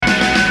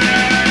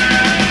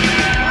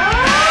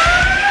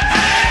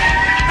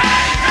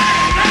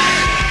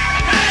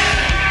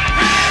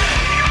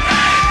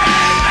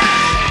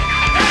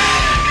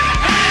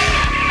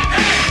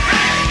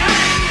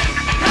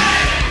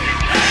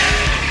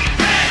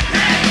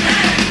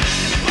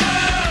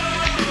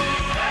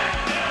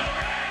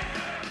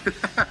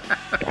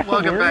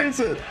Welcome Where back is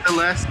it? to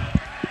Last.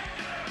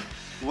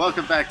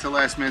 Welcome back to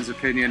Last Man's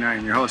Opinion. I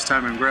am your host,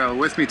 Timon Grell.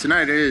 With me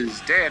tonight is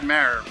Dan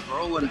Mayer,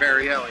 Roland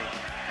Barrielli,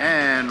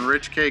 and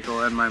Rich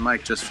Cakel, and my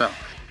mic just fell.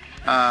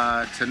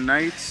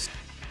 Tonight's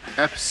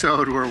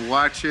episode, we're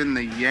watching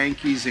the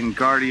Yankees and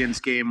Guardians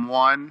Game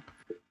 1.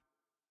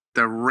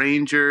 The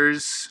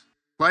Rangers...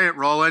 Play it,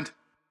 Roland.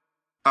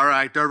 All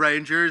right, the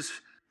Rangers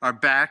are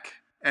back.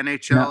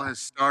 NHL has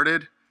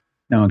started.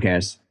 No one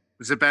cares.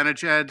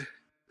 Zibanejad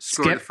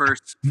scored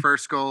the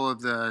first goal of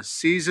the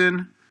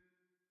season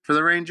for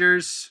the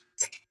Rangers.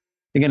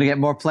 You're going to get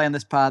more play on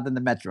this pod than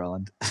the Mets,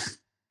 Roland.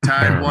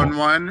 Tied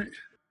 1-1.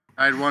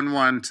 Tied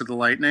 1-1 to the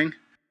Lightning.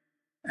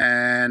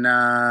 And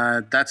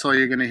that's all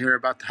you're going to hear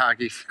about the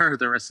hockey for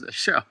the rest of the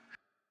show.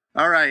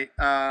 All right.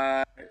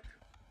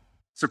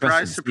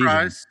 Surprise.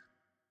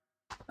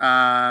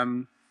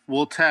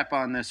 We'll tap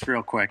on this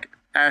real quick.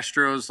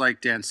 Astros,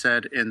 like Dan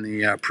said in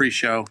the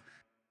pre-show,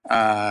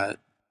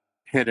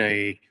 hit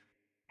a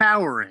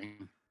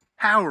towering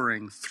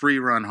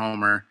 3-run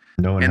homer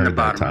in the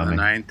bottom of the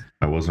ninth.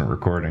 I wasn't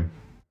recording.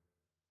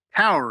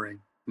 Towering.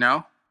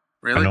 No?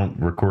 Really? I don't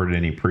record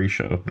any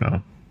pre-show,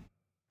 no.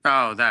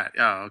 Oh, that.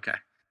 Oh, okay.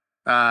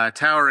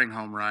 Towering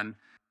home run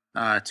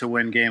to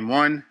win Game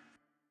 1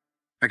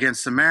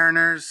 against the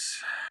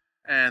Mariners.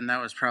 And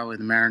that was probably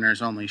the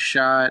Mariners' only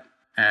shot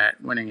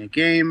at winning a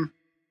game.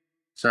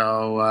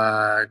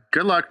 So,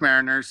 good luck,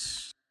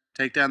 Mariners.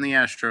 Take down the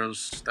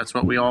Astros. That's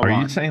what we all want.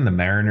 Are you saying the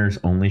Mariners'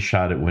 only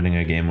shot at winning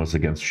a game was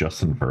against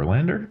Justin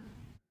Verlander?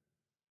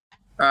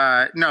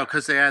 No,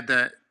 because they had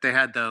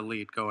the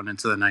lead going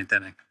into the ninth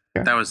inning.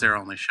 Yeah. That was their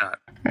only shot.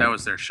 That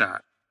was their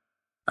shot.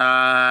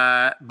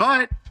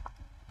 But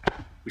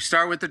we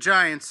start with the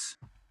Giants.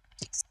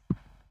 You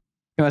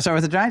want to start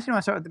with the Giants? You want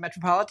to start with the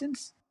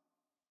Metropolitans?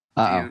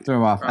 Threw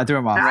him off. I threw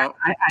him off.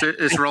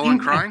 Is Roland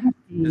crying?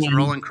 Is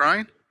Roland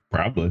crying?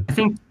 Probably. I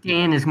think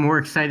Dan is more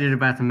excited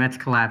about the Mets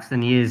collapse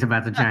than he is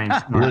about the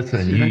Giants.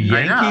 Listen, you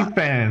Yankee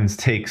fans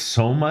take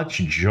so much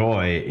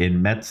joy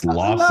in Mets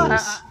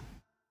losses.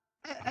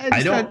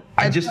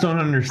 I just don't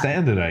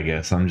understand it, I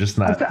guess. I'm just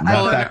not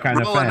that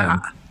kind of fan.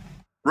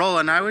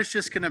 Roland, I was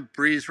just going to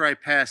breeze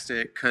right past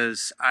it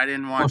because I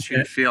didn't want you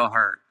to feel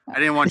hurt. I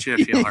didn't want you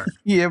to feel hurt.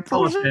 Yeah,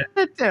 bullshit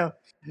too.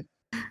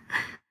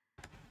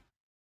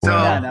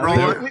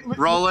 So,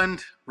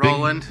 Roland.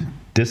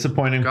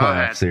 Disappointing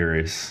playoff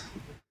series.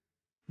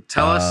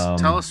 Tell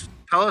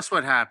us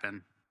what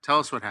happened. Tell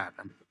us what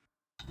happened.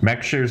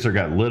 Max Scherzer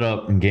got lit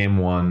up in Game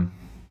 1.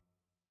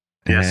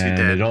 Yes, he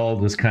did. It all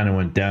just kind of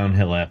went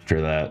downhill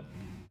after that.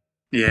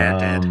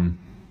 Yeah, it did.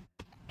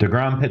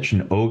 DeGrom pitched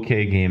an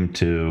okay Game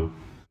 2.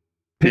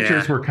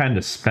 Pitchers were kind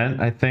of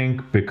spent, I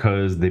think,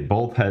 because they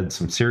both had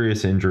some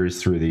serious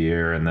injuries through the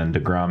year, and then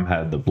DeGrom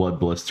had the blood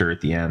blister at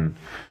the end.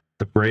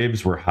 The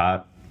Braves were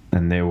hot,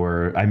 and they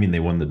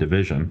won the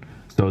division,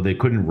 so they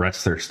couldn't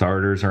rest their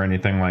starters or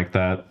anything like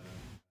that.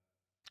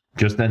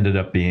 Just ended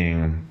up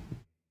being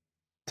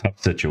a tough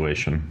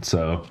situation.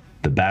 So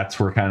the bats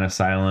were kind of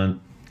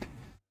silent.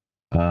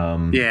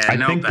 I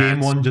think Game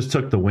 1 just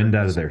took the wind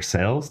out of their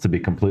sails, to be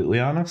completely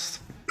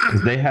honest,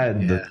 because they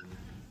had the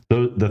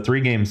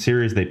 3-game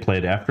series they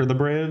played after the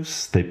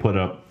Braves. They put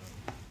up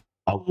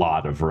a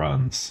lot of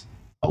runs.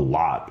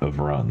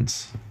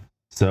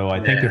 So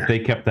I think if they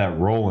kept that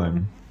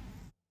rolling,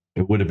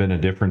 it would have been a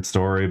different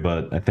story.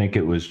 But I think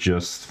it was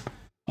just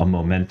a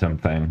momentum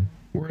thing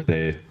where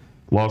they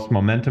lost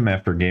momentum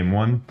after Game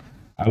 1.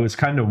 I was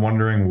kind of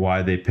wondering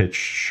why they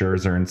pitched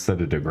Scherzer instead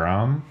of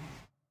DeGrom,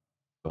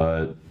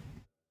 but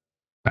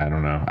I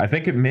don't know. I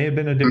think it may have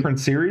been a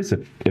different series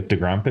if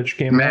DeGrom pitched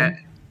Game 1.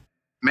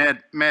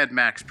 Mad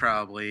Max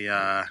probably.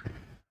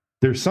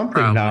 There's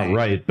something not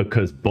right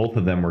because both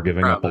of them were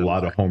giving up a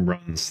lot of home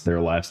runs their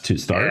last 2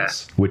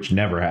 starts, which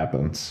never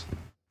happens.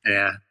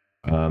 Yeah.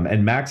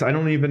 And Max, I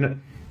don't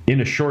even, in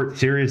a short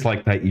series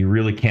like that, you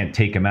really can't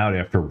take him out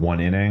after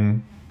 1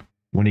 inning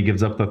when he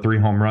gives up the 3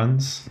 home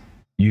runs.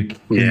 You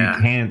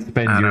can't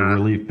spend your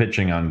relief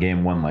pitching on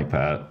Game 1 like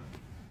that.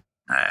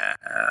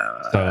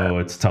 So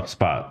it's a tough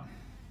spot.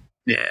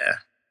 Yeah.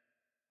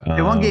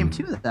 They won Game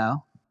 2,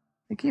 though.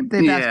 They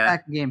bounced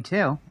back in Game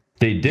 2.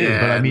 They did,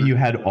 but I mean, you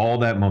had all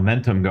that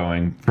momentum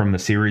going from the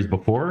series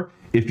before.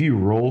 If you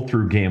roll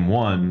through Game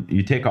 1,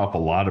 you take off a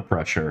lot of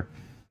pressure.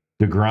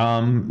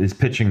 DeGrom is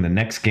pitching the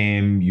next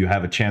game. You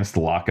have a chance to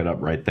lock it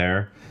up right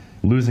there.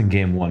 Losing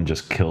Game 1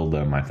 just killed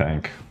them, I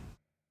think.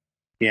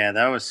 Yeah,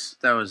 that was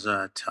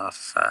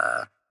tough.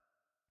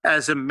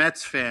 As a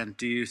Mets fan,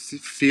 do you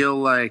feel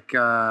like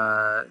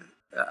I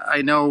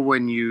know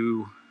when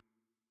you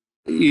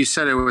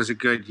said it was a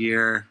good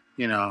year,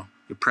 you're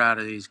proud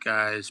of these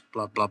guys,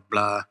 blah, blah,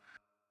 blah.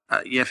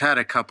 You've had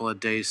a couple of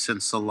days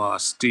since the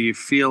loss. Do you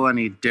feel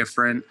any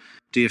different?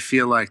 Do you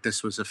feel like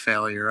this was a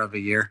failure of a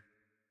year?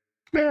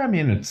 Yeah, I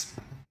mean, it's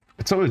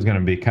always going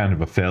to be kind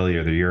of a failure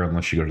of the year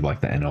unless you go to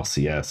like the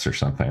NLCS or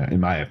something, in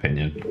my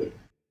opinion.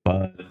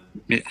 But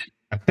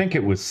I think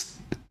it was,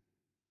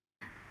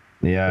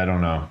 I don't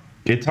know.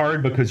 It's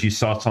hard because you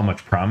saw so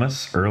much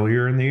promise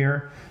earlier in the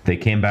year. They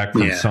came back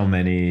from so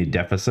many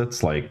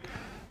deficits, like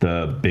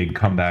the big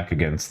comeback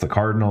against the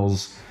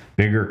Cardinals,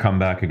 bigger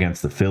comeback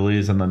against the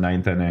Phillies in the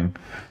 9th inning.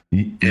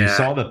 You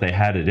saw that they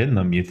had it in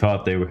them. You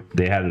thought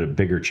they had a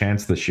bigger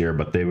chance this year,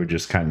 but they were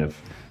just kind of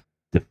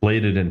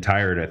deflated and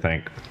tired, I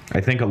think.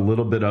 I think a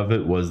little bit of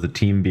it was the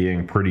team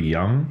being pretty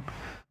young.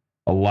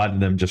 A lot of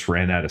them just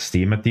ran out of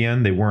steam at the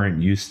end. They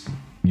weren't used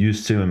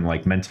to and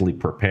like mentally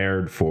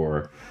prepared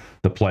for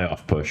the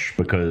playoff push,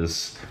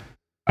 because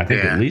I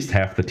think at least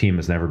half the team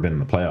has never been in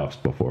the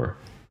playoffs before.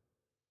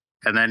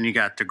 And then you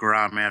got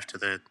DeGrom after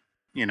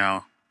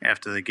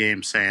the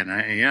game saying,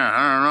 I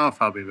don't know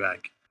if I'll be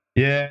back.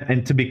 Yeah,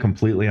 and to be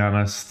completely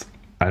honest,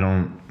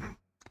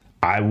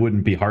 I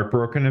wouldn't be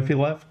heartbroken if he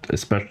left,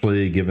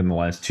 especially given the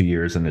last 2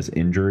 years and his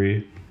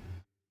injury.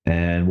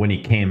 And when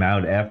he came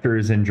out after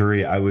his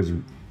injury, I was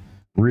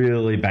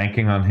really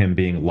banking on him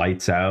being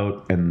lights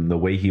out and the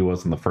way he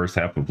was in the first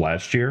half of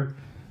last year,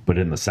 but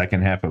in the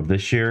second half of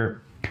this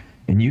year.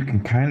 And you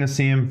can kind of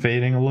see him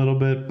fading a little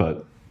bit,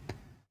 but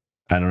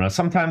I don't know.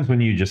 Sometimes when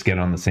you just get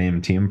on the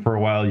same team for a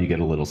while, you get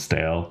a little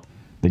stale.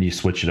 Then you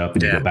switch it up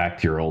and you go back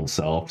to your old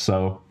self.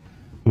 So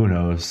who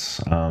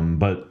knows?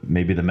 But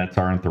maybe the Mets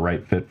aren't the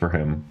right fit for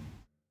him.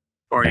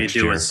 Or you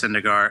do what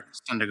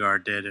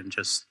Syndergaard did and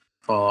just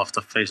fall off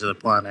the face of the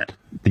planet.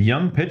 The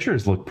young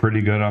pitchers look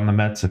pretty good on the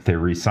Mets if they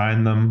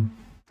re-sign them.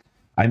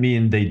 I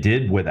mean, they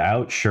did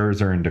without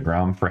Scherzer and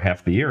DeGrom for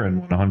half the year and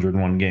won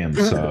 101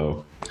 games.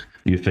 So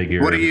you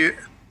figure.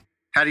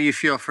 How do you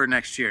feel for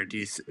next year? Do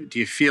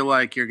you feel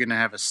like you're going to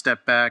have a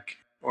step back,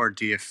 or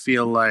do you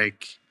feel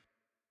like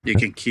you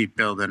can keep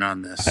building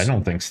on this? I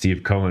don't think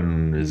Steve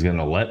Cohen is going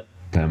to let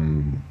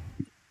them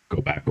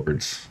go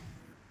backwards.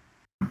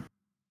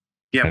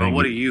 Yeah, but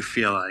what do you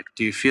feel like?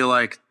 Do you feel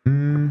like?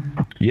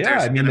 Yeah,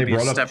 I mean, they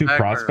brought up 2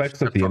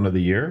 prospects at the end of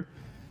the year.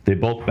 They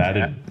both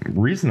batted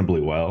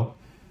reasonably well.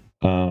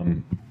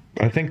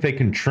 I think they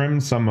can trim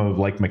some of,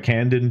 like,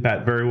 McCann didn't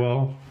bat very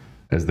well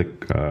as the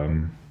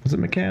was it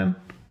McCann?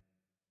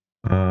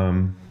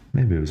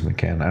 Maybe it was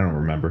McCann. I don't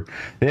remember.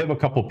 They have a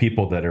couple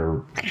people that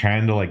are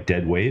kind of like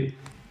dead weight.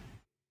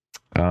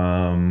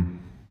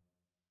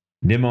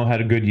 Nimmo had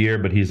a good year,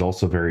 but he's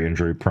also very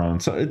injury prone.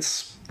 So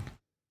it's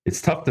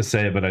tough to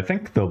say, but I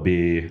think they'll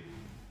be.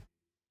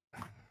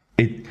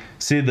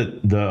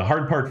 The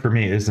hard part for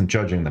me isn't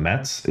judging the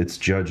Mets; it's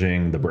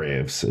judging the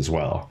Braves as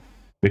well,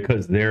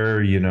 because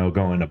they're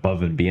going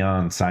above and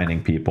beyond,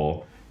 signing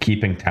people,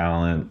 keeping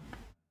talent.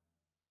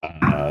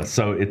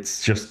 So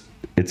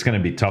it's going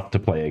to be tough to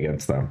play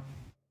against them.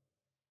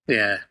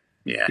 Yeah.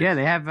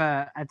 They have.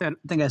 I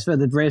think I said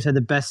the Braves had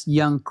the best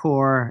young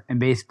core in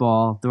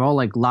baseball. They're all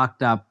like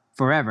locked up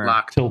forever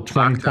till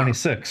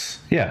 2026.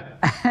 Yeah,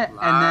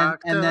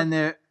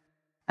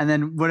 and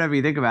then whatever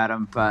you think about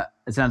them, but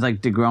it sounds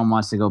like DeGrom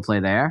wants to go play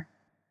there.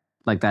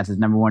 Like that's his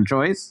number one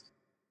choice.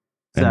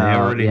 And they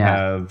already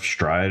have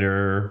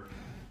Strider.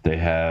 They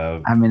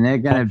have. I mean, they're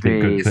gonna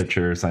be good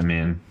pitchers. I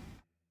mean.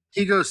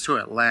 He goes to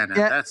Atlanta.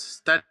 Yeah.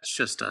 That's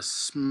just a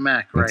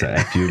smack right.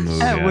 That's a FU move.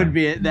 That would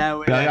be it.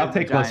 I'll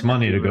take less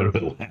money to go to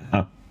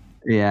Atlanta.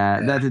 Yeah,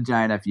 that's a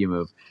giant FU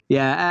move.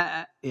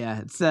 Yeah.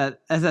 It's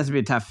that has to be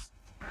a tough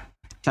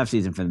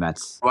season for the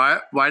Mets.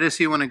 Why does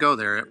he want to go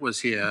there? Was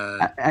he?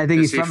 I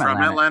think he's from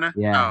Atlanta.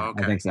 Yeah, oh,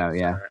 okay. I think so.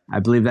 Yeah, right.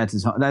 I believe that's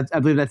his home. I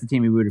believe that's the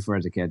team he rooted for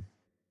as a kid.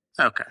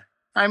 Okay.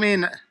 I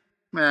mean,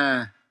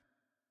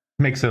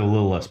 makes it a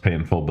little less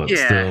painful, but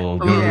still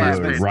going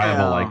to a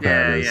rival like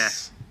that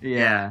is.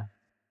 Yeah.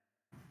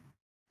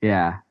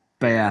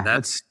 But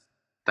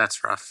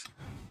that's rough.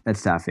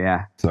 That's tough.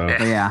 Yeah. So,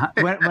 but yeah,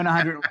 win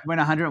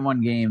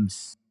 101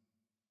 games.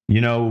 I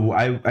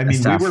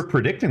mean, we were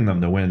predicting them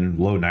to win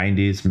low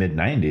 90s, mid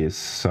 90s.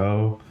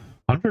 So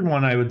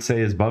 101, I would say,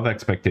 is above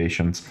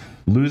expectations.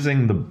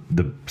 Losing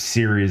the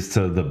series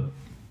to the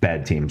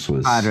bad teams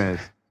was. Padres.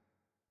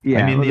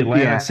 Yeah. I mean, the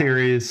Atlanta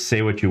series,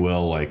 say what you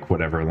will, like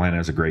whatever.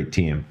 Atlanta's a great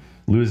team.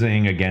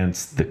 Losing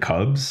against the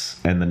Cubs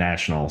and the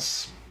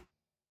Nationals.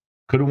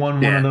 Could have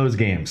won one of those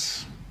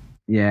games.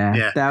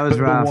 Yeah, that was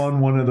rough. Could have won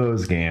one of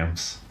those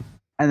games.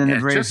 And then the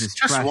Braves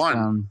just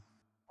one.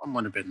 One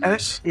would have been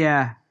nice.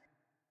 Yeah.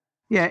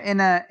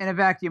 In a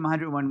vacuum,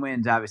 101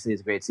 wins obviously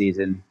is a great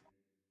season.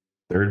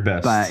 Third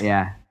best. But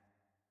yeah,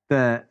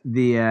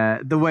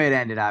 the way it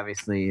ended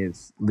obviously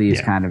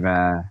leaves kind of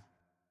a.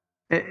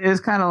 It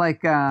was kind of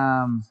like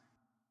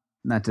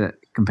not to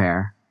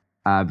compare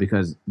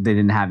because they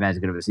didn't have as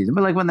good of a season,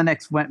 but like when the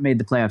Knicks made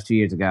the playoffs 2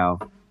 years ago.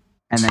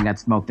 And then got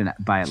smoked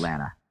by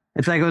Atlanta.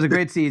 It's like it was a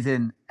great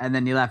season, and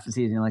then you left the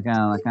season, you're like,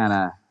 oh, that kind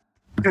of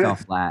fell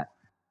flat.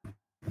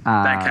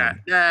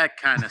 That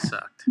kind of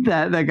sucked.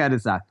 that kind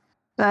of sucked.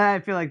 I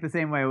feel like the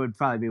same way it would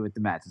probably be with the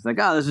Mets. It's like,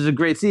 oh, this is a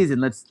great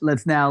season.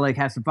 Let's now like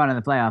have some fun in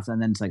the playoffs,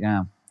 and then it's like,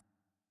 oh,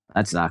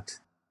 that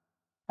sucked.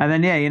 And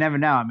then you never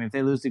know. I mean, if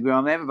they lose to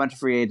DeGrom, they have a bunch of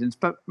free agents.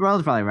 But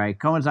Roll's probably right.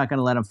 Cohen's not going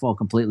to let them fall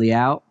completely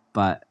out.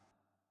 But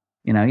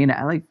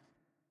like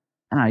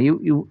I don't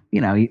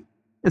know,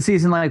 a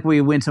season like where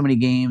you win so many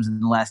games in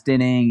the last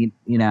inning,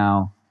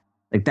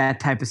 like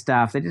that type of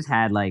stuff. They just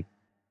had like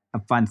a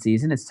fun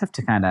season. It's tough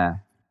to kind of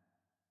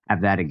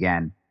have that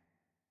again.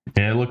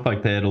 Yeah, it looked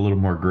like they had a little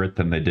more grit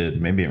than they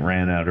did. Maybe it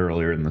ran out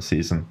earlier in the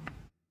season.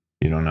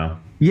 You don't know.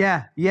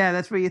 Yeah,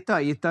 that's what you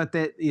thought.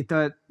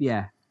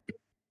 Yeah,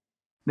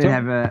 they'd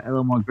have a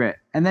little more grit,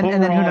 and then who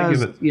Overall, I knows?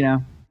 give it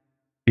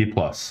B+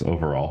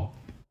 overall.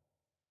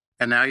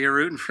 And now you're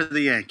rooting for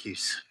the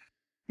Yankees.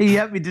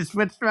 Yep, we just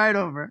switched right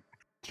over.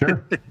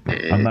 Sure.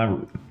 I'm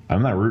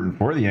not rooting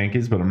for the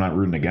Yankees, but I'm not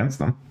rooting against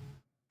them.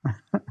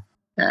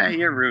 Yeah,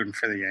 you're rooting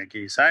for the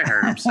Yankees. I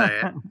heard him say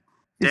it.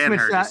 Dan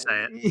heard you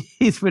say it.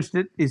 He switched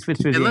it. He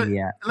switched to his Yankee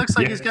hat. It looks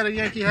like he's got a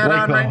Yankee hat like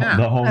on right now.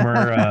 The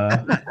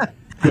Homer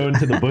going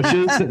to the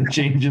bushes and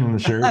changing the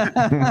shirt.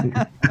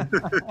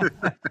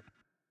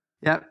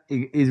 Yep,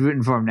 he's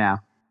rooting for him now.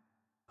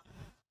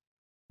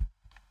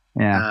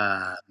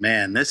 Yeah.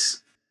 Man,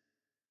 this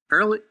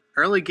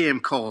early game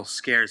Cole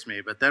scares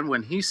me, but then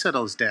when he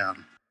settles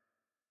down,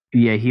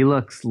 yeah, he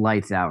looks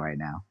lights out right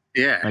now.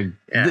 Yeah,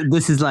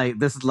 this is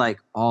like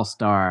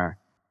all-star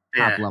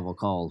top level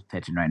Cole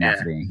pitching right now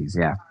for the Yankees.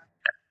 Yeah.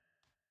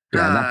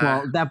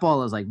 That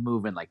ball is like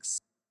moving. Like,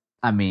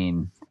 I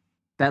mean,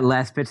 that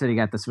last pitch that he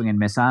got the swing and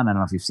miss on. I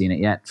don't know if you've seen it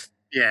yet.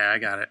 Yeah, I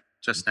got it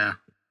just now.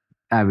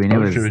 I mean,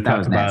 should we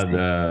talk nasty.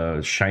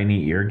 about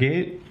shiny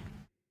eargate?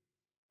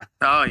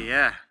 Oh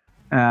yeah.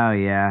 Oh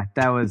yeah,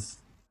 that was.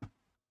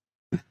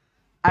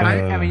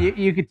 I mean,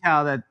 you could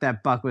tell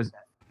that Buck was.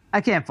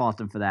 I can't fault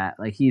him for that.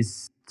 Like,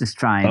 he's just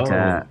trying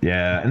to.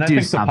 Yeah, and I do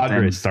think something. the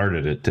Padres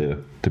started it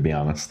too. To be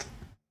honest.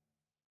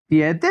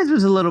 Yeah, this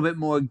was a little bit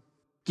more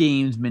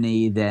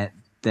gamesman-y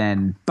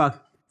than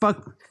Buck.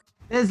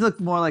 This looked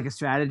more like a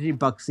strategy.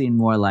 Buck seemed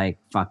more like,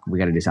 fuck, we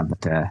got to do something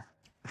to.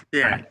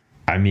 Yeah.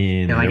 I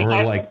mean, Yeah, like, there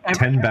were like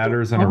 10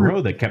 batters in a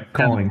row that kept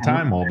calling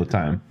time all the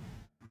time.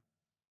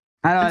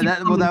 I don't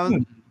know. That was.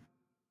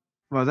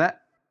 What was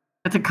that?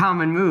 That's a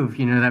common move,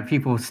 that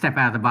people step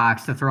out of the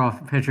box to throw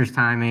off a pitcher's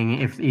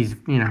timing if he's,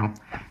 Yeah,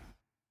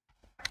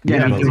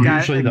 but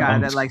usually the guy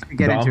that likes to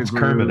get the into a umps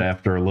curb groove. it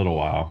after a little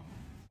while.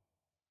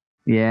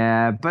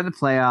 Yeah, but in the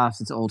playoffs,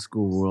 it's old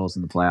school rules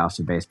in the playoffs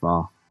of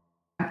baseball.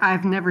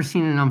 I've never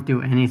seen an ump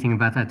do anything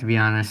about that, to be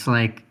honest.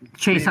 Like,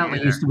 Chase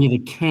Utley used to be the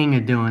king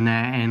of doing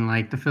that, and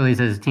like the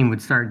Phillies as a team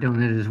would start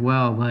doing it as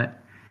well,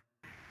 but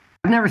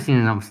I've never seen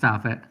an ump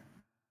stop it.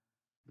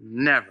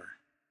 Never.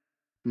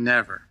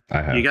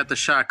 I have. You got the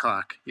shot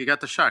clock,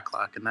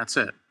 and that's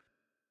it.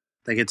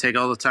 They can take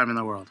all the time in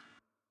the world.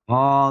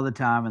 All the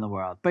time in the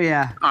world. But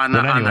yeah. On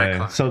But that anyway,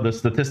 clock. so the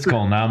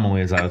statistical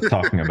anomalies I was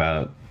talking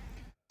about.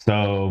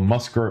 So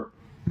Musgrove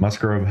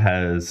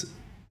he's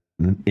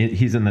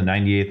in the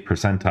 98th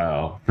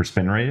percentile for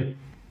spin rate,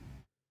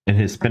 and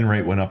his spin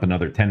rate went up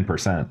another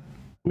 10%,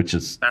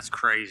 that's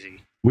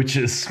crazy. which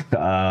is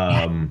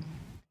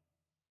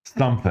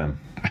something.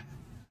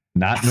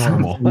 Not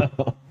normal.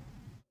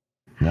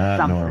 Not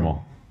Something.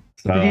 normal.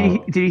 So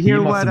Did you hear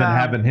he must what, have been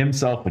having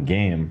himself a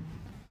game.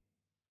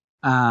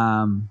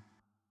 Who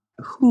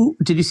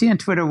did you see on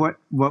Twitter what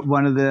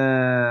one of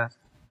the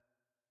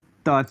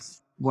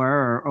thoughts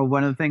were, or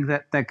one of the things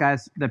that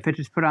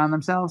pitchers put on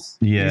themselves?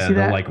 Yeah, the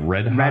that? like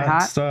red hot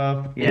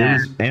stuff. Yeah. It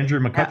was Andrew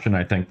McCutcheon,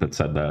 I think, that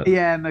said that.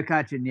 Yeah,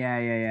 McCutcheon.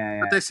 Yeah.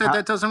 But they said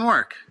that doesn't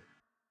work.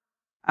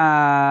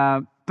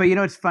 But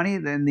it's funny.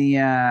 In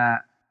the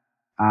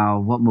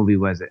what movie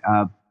was it?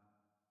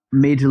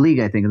 Major League,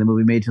 I think, in the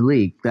movie Major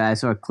League. I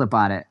saw a clip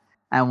on it,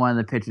 and one of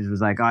the pitchers was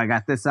like, "Oh, I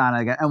got this on."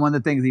 And one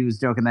of the things he was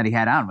joking that he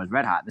had on was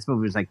Red Hot. This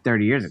movie was like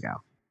 30 years ago.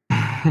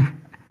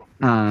 And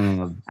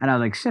I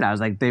was like, "Shit!" I was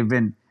like, "They've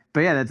been."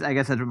 But yeah, I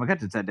guess that's what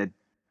McCutcheon said. That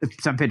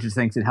some pitchers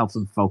thinks it helps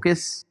them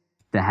focus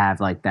to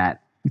have like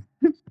that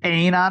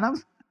pain on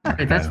them.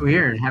 Wait, that's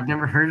weird. I've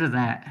never heard of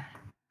that.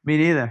 Me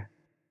neither.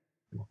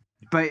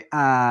 But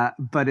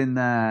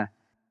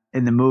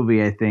in the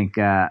movie, I think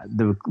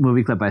the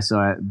movie clip I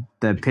saw,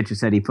 the pitcher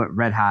said he put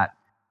Red Hot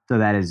so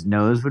that his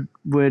nose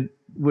would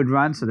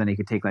run, so then he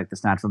could take like the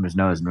snot from his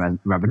nose and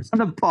rub it on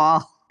the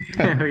ball.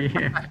 Oh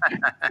yeah.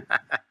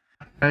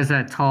 Was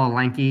that tall,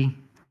 lanky?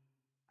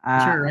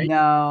 Sure, right?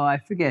 No, I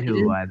forget who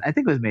it was. I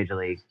think it was Major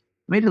League.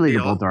 Major League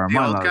of Bull Durham. The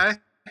One of old those. guy?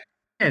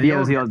 Yeah, Yeah, it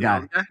was the old guy.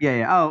 old guy?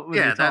 Yeah. Oh, was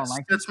Yeah, he tall and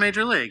lanky? that's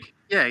Major League.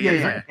 Yeah.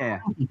 Yeah.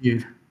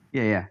 dude.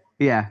 Yeah.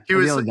 He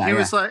was the old guy,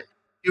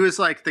 he was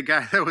like the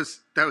guy that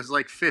was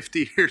like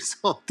 50 years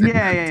old.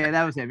 Yeah.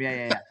 That was him.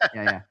 Yeah.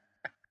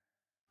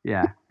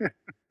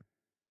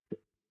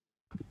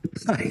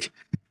 Like,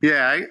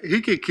 yeah,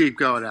 he could keep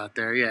going out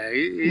there. Yeah,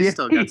 he's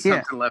still got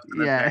something left in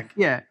the tank.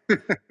 Yeah.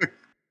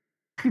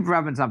 Keep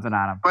rubbing something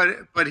on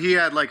him. But he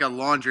had like a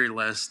laundry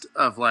list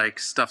of like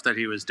stuff that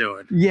he was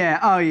doing. Yeah.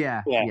 Oh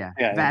yeah. Yeah.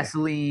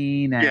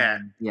 Vaseline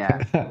and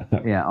Yeah.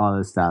 yeah, all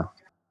this stuff.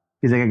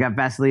 He's like, I got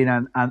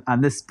Vaseline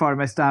on this part of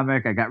my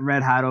stomach. I got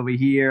Red Hot over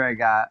here. I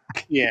got.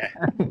 Yeah.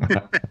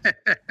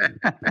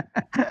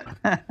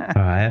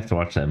 I have to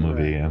watch that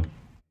movie again.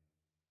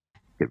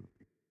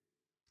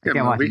 I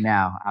can't watch it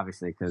now,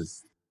 obviously,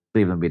 because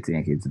Cleveland beats the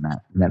Yankees in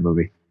that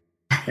movie.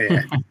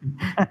 Yeah.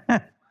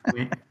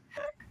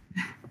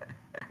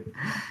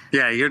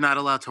 Yeah, you're not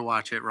allowed to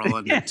watch it,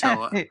 Roland,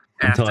 until Until the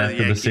after the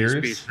Yankees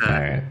series? beat All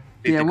right.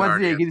 beat the Once the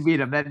Guardians. Yankees beat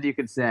them, then you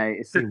can see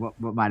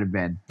what might have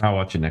been. I'll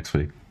watch it next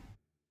week.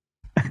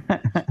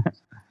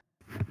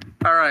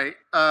 All right.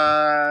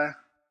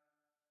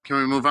 Can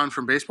we move on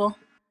from baseball?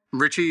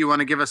 Richie, you want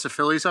to give us a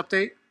Phillies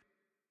update?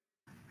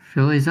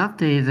 Phillies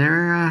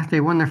update.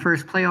 They won their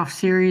first playoff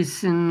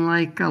series in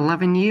like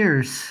 11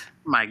 years.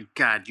 My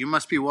God, you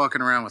must be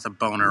walking around with a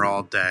boner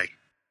all day.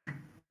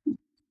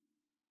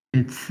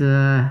 It's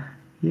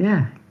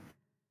yeah.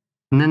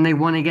 And then they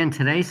won again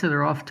today, so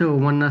they're off to a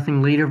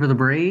 1-0 lead over the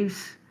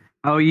Braves.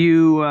 Oh,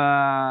 you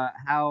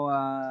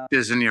how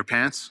Is in your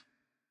pants?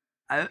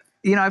 I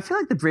feel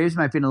like the Braves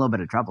might be in a little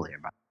bit of trouble here,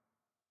 but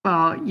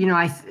Well,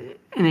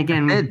 and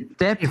again,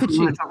 their if we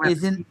pitching wanna talk about-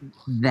 isn't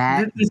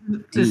that.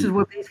 this is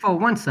what baseball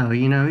wants, though.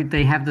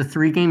 They have the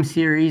 3-game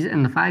series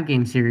and the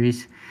 5-game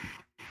series.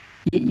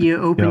 You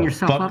open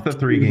yourself fuck up the to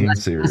 3-game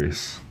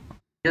series.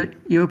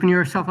 You open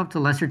yourself up to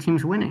lesser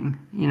teams winning.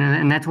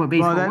 And that's what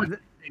baseball wants.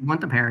 They want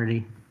the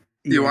parity.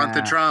 You want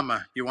the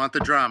drama. You want the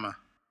drama.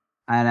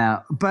 I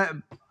know,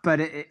 but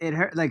it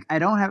hurt. Like I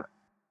don't have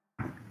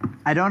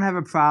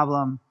a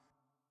problem.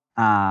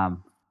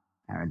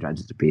 Aaron Judge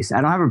is a beast.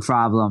 I don't have a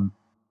problem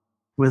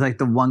with like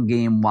the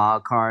 1-game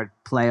wild card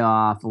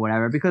playoff or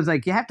whatever, because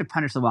like you have to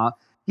punish the wild.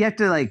 You have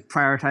to like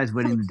prioritize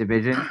winning the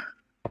division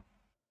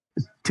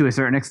to a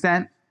certain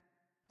extent.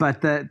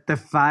 But the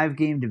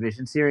 5-game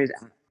division series,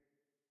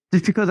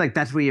 just because like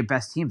that's where your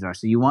best teams are.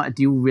 So do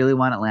you really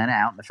want Atlanta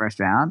out in the first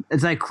round?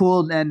 It's like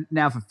cool and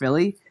now for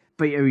Philly,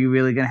 but are you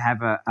really going to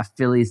have a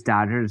Phillies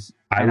Dodgers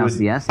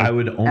NLCS? I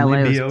would only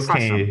LA be was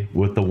crushing okay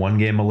with the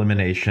 1-game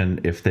elimination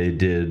if they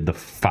did the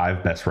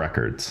 5 best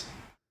records,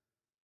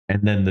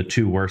 and then the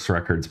 2 worst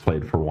records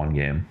played for 1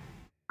 game.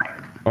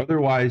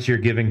 Otherwise, you're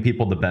giving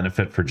people the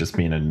benefit for just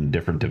being in a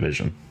different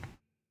division.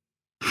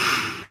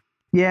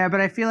 Yeah,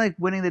 but I feel like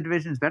winning the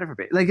division is better for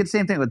baseball. Like it's the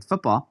same thing with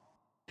football,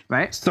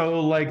 right? So,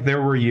 like,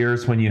 there were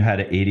years when you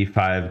had an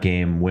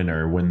 85-game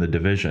winner win the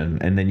division,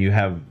 and then you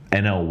have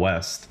NL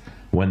West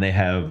when they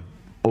have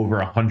over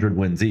 100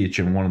 wins each,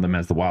 and one of them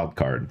has the wild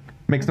card.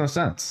 Makes no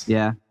sense.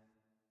 Yeah.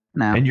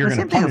 No. And you're But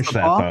going to same thing with punish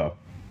that football. though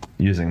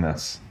using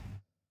this.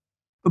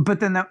 But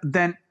then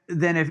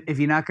if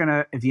you're not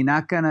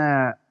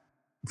gonna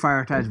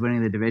prioritize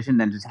winning the division,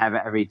 then just have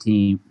every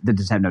team that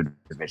just have no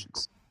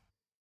divisions,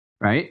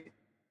 right?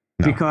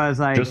 No, Because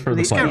like just for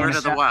the Just get playoffs. rid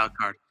of the wild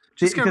card.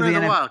 Just get Because rid of the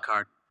the NF wild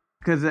card.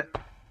 Because a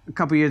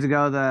couple years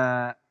ago,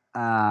 the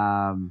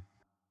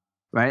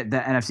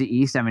NFC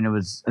East. I mean, it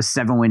was a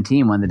 7-win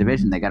team won the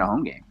division. They got a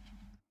home game.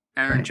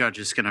 Aaron Judge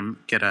is going to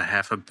get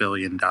 $500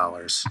 million.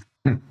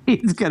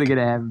 He's gonna get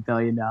 $500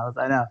 million.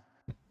 I know.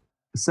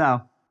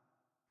 So,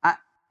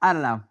 I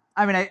don't know.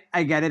 I mean,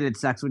 I get it. It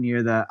sucks when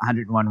you're the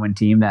 101-win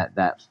team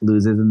that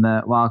loses in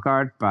the wild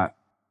card, but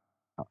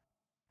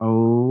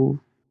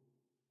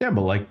Yeah,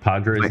 but like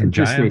Padres Wait, and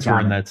just Giants were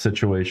in recount. that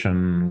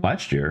situation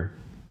last year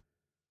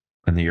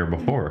and the year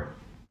before.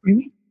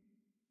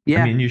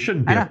 yeah. I mean, you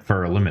shouldn't be I know. up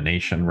for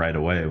elimination right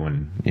away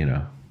when,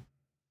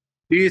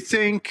 Do you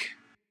think?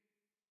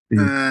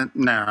 No,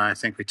 I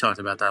think we talked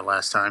about that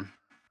last time.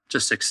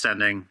 Just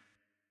extending.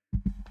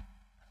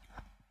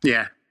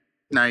 Yeah.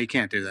 No, you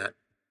can't do that.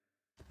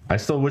 I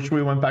still wish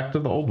we went back to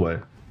the old way.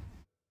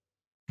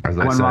 As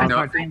I One said, wild No.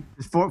 card team.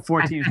 Just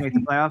four teams make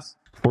the playoffs.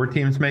 4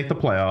 teams make the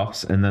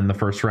playoffs, and then the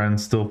first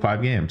round's still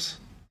 5 games.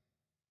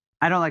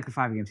 I don't like the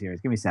 5-game series.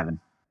 Give me 7.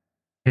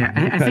 Yeah,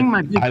 I think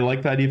my big, I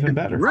like that even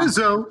better.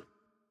 Rizzo.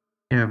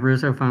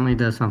 Rizzo finally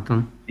does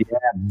something.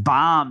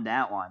 Bomb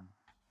that one.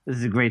 This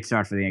is a great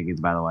start for the Yankees,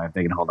 by the way, if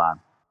they can hold on.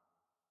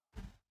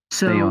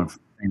 So They own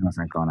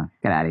Francona.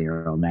 Get out of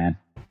here, old man.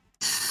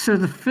 So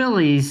the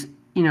Phillies,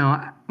 I'm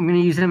going to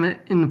use them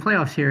in the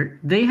playoffs here.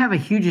 They have a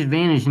huge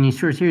advantage in these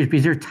short series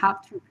because their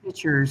top 2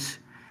 pitchers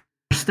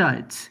are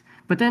studs.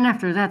 But then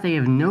after that, they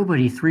have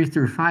nobody 3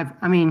 through 5.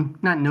 I mean,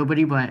 not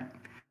nobody, but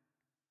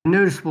a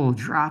noticeable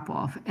drop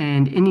off.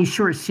 And in these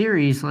short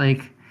series,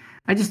 like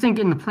I just think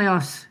in the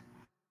playoffs,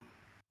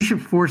 you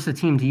should force a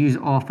team to use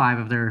all 5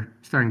 of their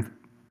starting,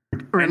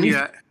 or at And least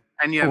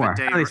you have four. a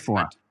day. At least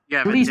 4. You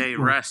have At a least day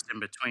 4. rest in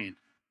between.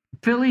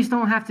 Phillies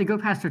don't have to go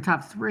past their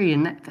top 3,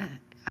 and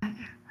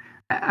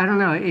I don't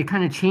know. It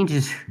kind of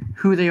changes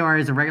who they are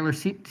as a regular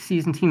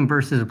season team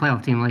versus a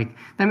playoff team. Like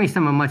that makes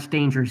them a much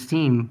dangerous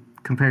team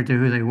compared to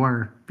who they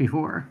were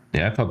before.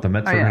 Yeah, I thought the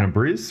Mets were going to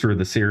breeze through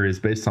the series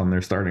based on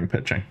their starting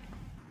pitching.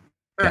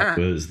 That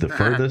was the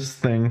furthest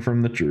thing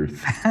from the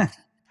truth.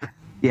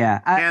 Yeah.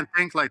 Can't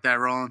think like that,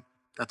 Roland.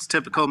 That's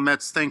typical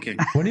Mets thinking.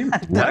 What do you?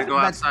 Gotta What? go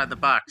outside the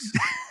box.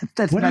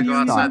 That's What are Mets you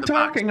outside thought. even the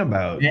box. talking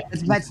about?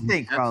 That's Mets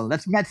think, bro.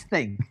 That's Mets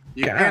think.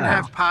 You God. can't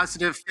have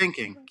positive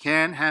thinking.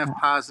 Can't have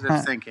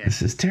positive thinking.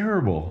 This is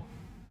terrible.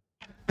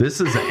 This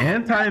is an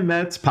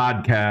anti-Mets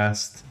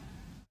podcast.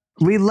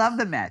 We love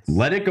the Mets.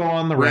 Let it go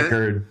on the With-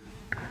 record.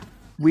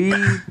 We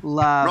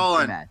love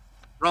Roland. the Mets.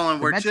 Roland,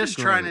 The we're Mets are just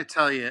trying to great.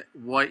 tell you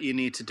what you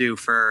need to do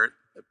for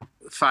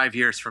 5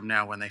 years from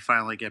now when they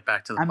finally get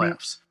back to the I mean,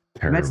 playoffs.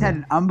 The Mets had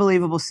an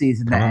unbelievable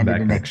season that Coming ended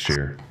back in next an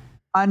year.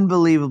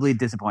 unbelievably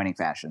disappointing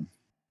fashion.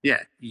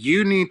 Yeah,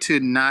 you need to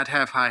not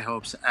have high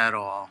hopes at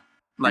all.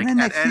 Like and then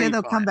at next any year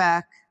they'll point. come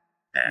back,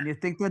 Yeah. and you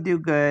think they'll do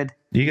good.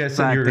 You guys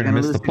said But you were they're going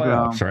to gonna miss the lose to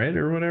playoffs, Grom. right,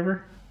 or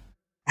whatever?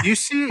 You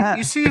see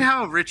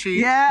how Richie.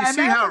 Yeah, You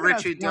see now how look at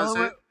us, Richie does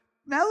Roland. it.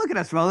 Now look at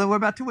us, Roland. We're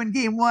about to win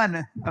game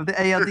 1 of the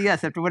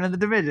ALDS after winning the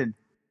division.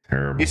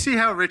 Terrible. You see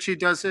how Richie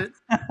does it.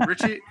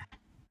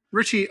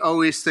 Richie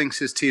always thinks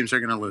his teams are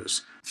going to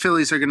lose.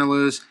 Phillies are going to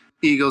lose.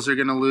 Eagles are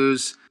going to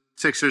lose.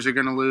 Sixers are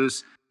going to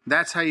lose.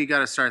 That's how you got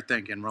to start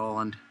thinking,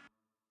 Roland.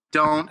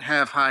 Don't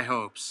have high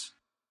hopes.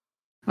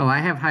 Oh, I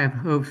have high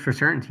hopes for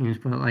certain teams,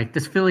 but like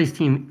this Phillies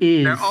team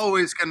is. They're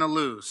always going to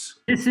lose.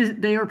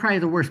 They are probably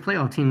the worst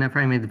playoff team that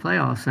probably made the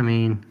playoffs. I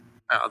mean,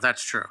 Oh,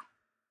 that's true.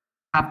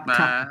 top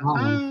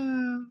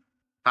bottom.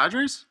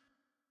 Padres?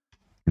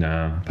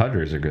 No,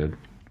 Padres are good.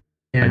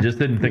 Yeah. I just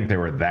didn't think they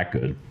were that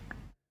good.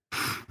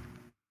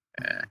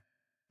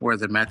 Were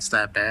the Mets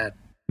that bad?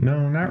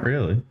 No, not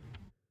really.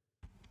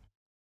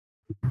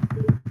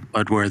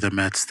 But were the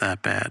Mets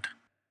that bad?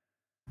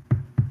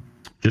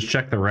 Just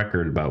check the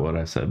record about what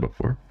I said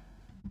before.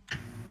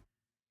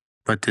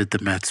 But did the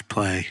Mets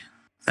play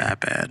that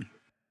bad?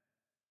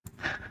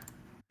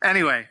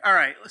 Anyway, all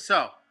right.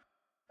 So,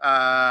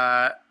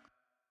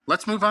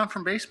 let's move on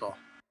from baseball.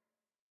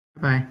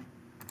 Bye.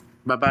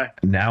 Bye-bye.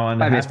 Now on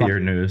to Bye, baseball. happier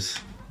news.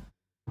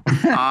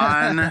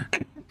 On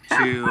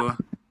to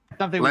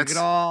Something Let's- we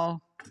could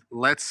all.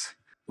 let's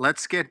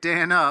get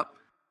Dan up.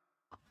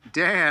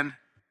 Dan,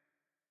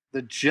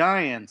 the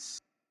Giants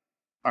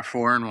are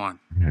 4-1.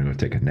 I'm gonna go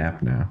take a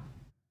nap now.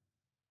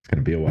 It's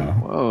gonna be a while.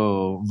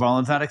 Whoa,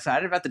 Roland's not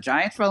excited about the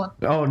Giants, Roland.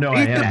 Oh no,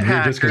 I Beat the am.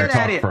 You're just gonna Get out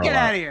talk of here! for a Get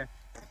out while. of here!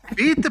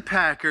 Beat the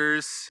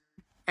Packers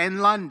in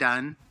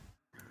London.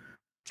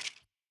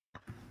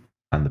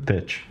 On the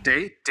pitch.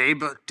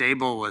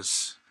 Dable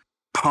was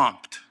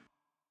pumped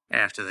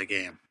after the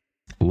game.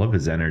 Love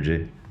his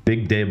energy.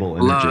 Big Dable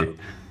energy.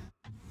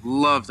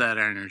 Love that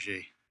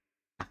energy.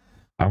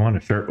 I want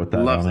a shirt with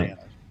that Love on the it.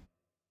 energy.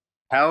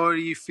 How do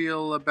you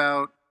feel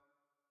about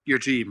your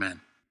G-men?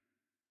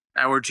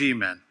 Our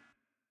G-men.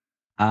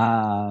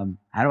 How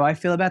do I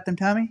feel about them,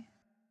 Tommy?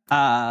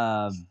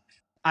 I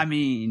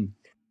mean,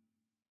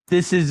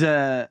 this is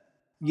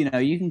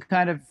you can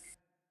kind of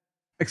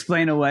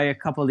explain away a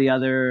couple of the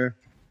other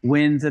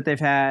wins that they've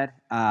had.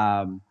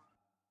 The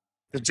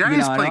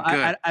Giants I play don't-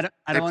 good. I don't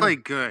They wanna- play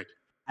good.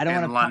 I don't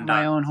in want to pump my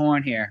London. own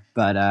horn here,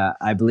 but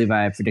I believe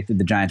I predicted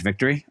the Giants'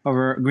 victory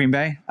over Green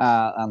Bay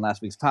on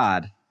last week's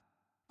pod.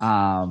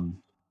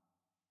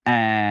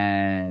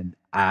 And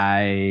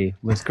I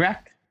was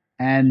correct.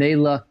 And they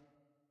look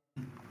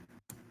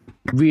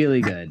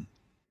really good.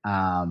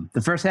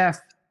 The first half,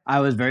 I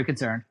was very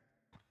concerned.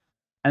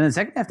 And then the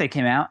second half, they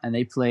came out and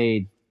they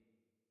played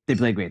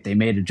great. They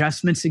made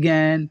adjustments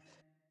again.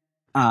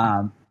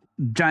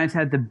 Giants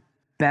had the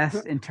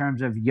best in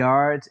terms of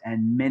yards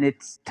and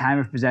minutes, time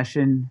of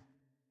possession,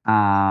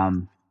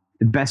 the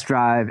best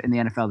drive in the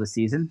NFL this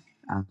season.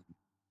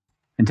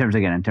 In terms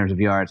of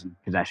yards and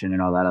possession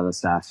and all that other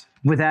stuff.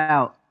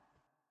 Without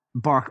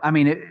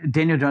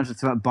Daniel Jones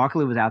was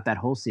Barkley was out that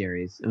whole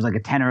series. It was like a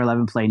 10 or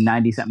 11 play,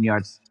 90-something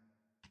yards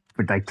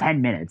for like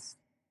 10 minutes.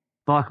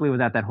 Barkley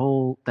was out that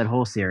whole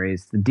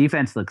series. The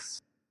defense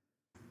looks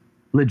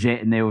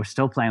legit, and they were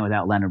still playing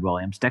without Leonard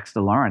Williams.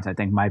 Dexter Lawrence, I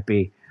think, might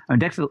be.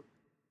 Dexter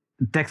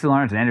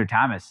Lawrence and Andrew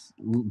Thomas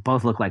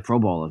both look like Pro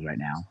Bowlers right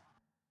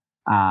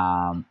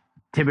now.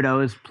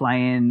 Thibodeau is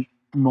playing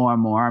more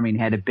and more. I mean,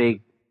 he had a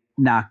big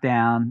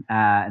knockdown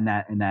in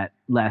that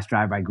last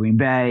drive by Green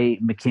Bay.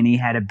 McKinney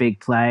had a big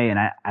play, and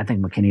I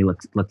think McKinney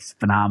looks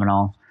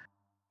phenomenal.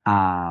 They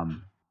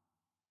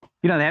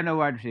have no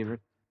wide receivers.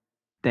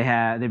 They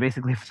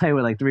basically play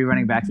with like 3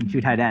 running backs and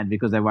 2 tight ends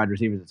because their wide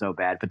receivers are so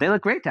bad. But they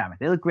look great, Tommy.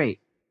 They look great.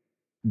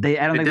 I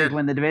don't think they can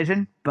win the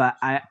division, but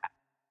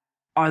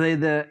are they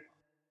the?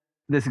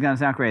 This is gonna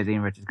sound crazy,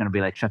 and Rich is gonna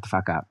be like, "Shut the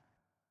fuck up."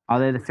 Are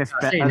they the 5th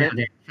best?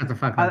 Shut the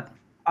fuck up.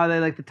 Are they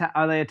like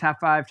Are they a top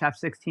 5, top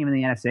 6 team in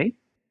the NFC?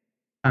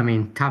 I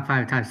mean, top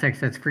 5, top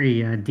 6. That's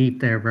pretty deep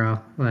there, bro.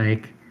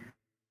 Like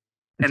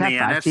In the top 5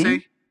 NFC?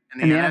 team?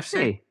 In the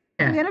NFC?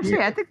 yeah, In the NFC,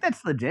 yeah. I think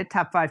that's legit.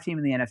 Top 5 team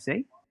in the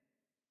NFC.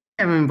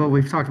 I mean, but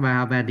we've talked about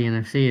how bad the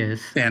NFC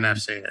is. The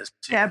NFC is.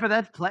 Yeah, but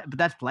that's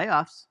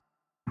playoffs.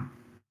 Go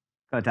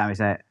ahead, Tommy,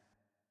 say it.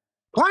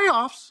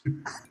 Playoffs.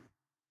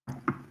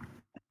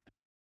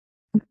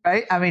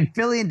 Right? I mean,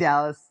 Philly and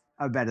Dallas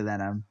are better than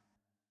them.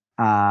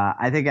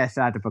 I think I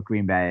still have to put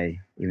Green Bay,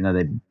 even though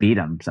they beat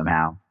them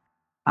somehow.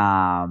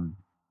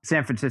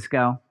 San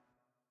Francisco.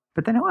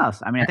 But then who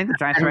else? I mean, I think the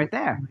Giants are right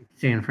there.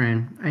 San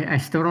Fran. I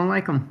still don't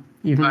like them,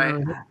 even I- though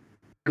they look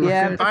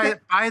Yeah, good.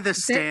 By the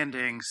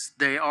standings,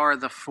 they are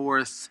the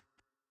 4th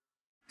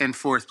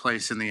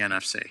place in the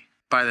NFC.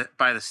 By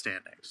the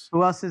standings,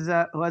 Who else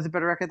who has a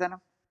better record than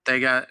them? they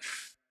got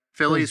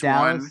Phillies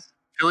Dallas, won,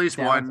 Phillies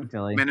Dallas won, and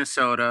Philly.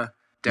 Minnesota,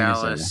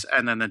 Dallas,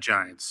 and then the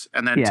Giants,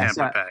 and then Yeah,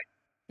 Tampa Bay,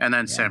 and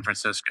then San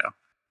Francisco,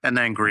 and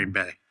then Green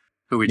Bay,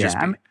 who we just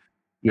beat.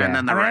 Yeah, And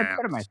then the I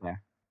put them right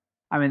there.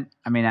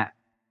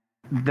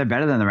 They're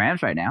better than the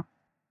Rams right now.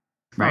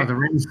 Oh, the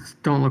Rams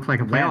don't look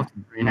like a playoff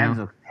team right Rams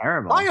now. look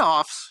terrible.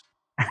 Playoffs.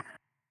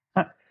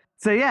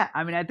 So yeah,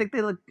 I mean, I think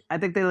they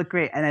look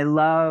great, and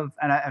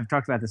I've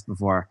talked about this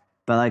before,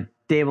 but like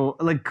Dable,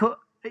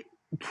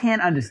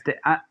 can't understand.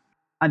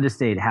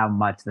 understate how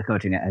much the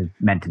coaching has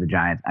meant to the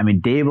Giants. I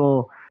mean,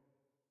 Dable.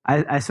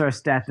 I saw a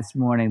stat this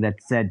morning that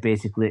said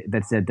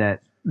that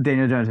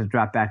Daniel Jones has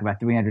dropped back about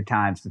 300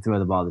 times to throw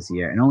the ball this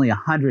year, and only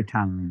 100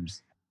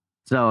 times,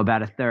 so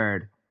about a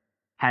third,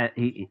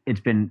 it's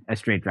been a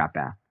straight drop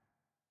back.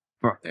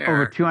 For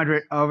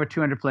over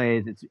 200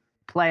 plays, it's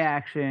play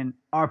action,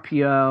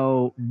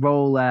 RPO,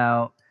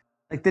 rollout,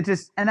 like they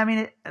just, and I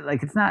mean,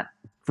 it's not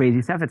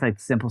crazy stuff. It's like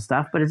simple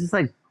stuff, but it's just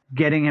like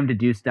getting him to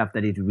do stuff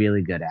that he's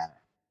really good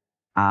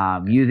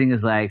at, using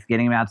his legs,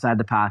 getting him outside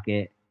the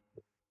pocket,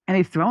 and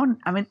he's throwing.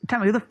 I mean, tell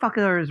me, who the fuck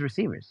are his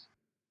receivers?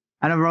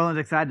 I know Roland's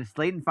excited.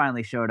 Slayton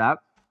finally showed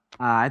up.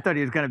 I thought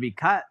he was going to be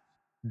cut.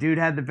 Dude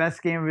had the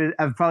best game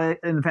of probably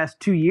in the past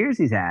 2 years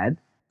he's had.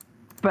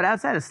 But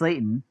outside of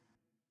Slayton,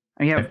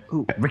 I mean, you have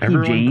Ricky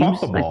Everyone James.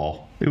 caught the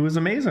ball. It was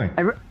amazing.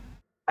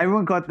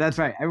 Everyone caught. That's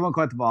right. Everyone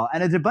caught the ball,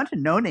 and it's a bunch of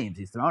no names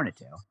he's throwing it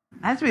to.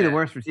 It has to be the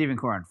worst receiving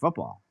core in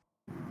football,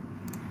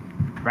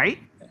 right?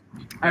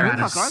 They're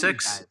the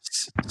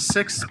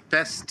sixth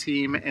best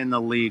team in the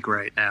league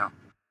right now.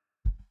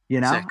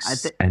 You know,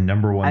 and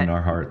number one in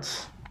our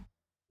hearts.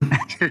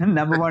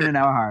 Number one in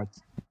our hearts.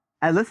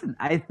 Listen,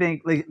 I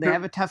think they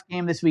have a tough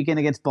game this weekend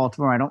against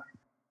Baltimore. I don't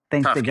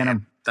think they're going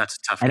to. That's a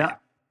tough game.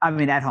 I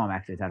mean, at home,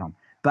 actually. It's at home.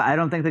 But I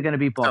don't think they're going to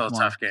beat Baltimore. Still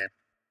a tough game.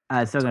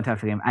 Still going to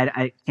tough game.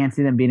 I can't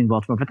see them beating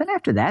Baltimore. But then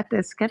after that,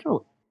 their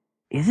schedule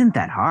isn't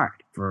that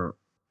hard for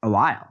a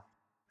while.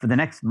 For the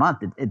next month,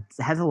 it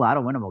has a lot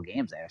of winnable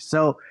games there.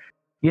 So,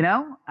 you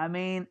know, I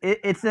mean,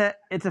 it's a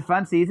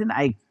fun season.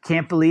 I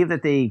can't believe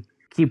that they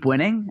keep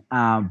winning.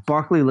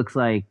 Barkley looks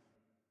like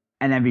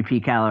an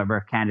MVP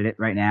caliber candidate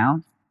right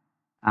now.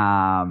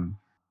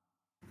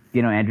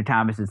 You know, Andrew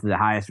Thomas is the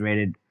highest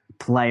rated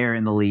player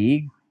in the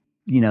league.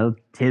 You know,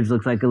 Tibbs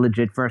looks like a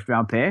legit first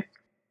round pick.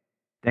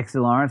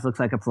 Dexter Lawrence looks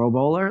like a Pro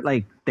Bowler.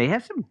 Like, they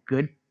have some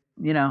good,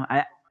 you know,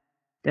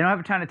 they don't have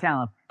a ton of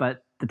talent,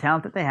 but the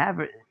talent that they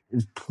have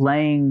is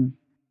playing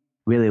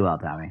really well,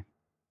 Tommy.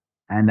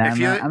 And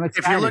I'm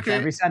excited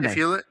every Sunday.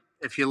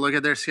 If you look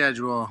at their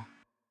schedule,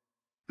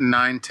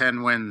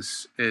 9-10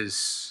 wins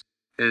is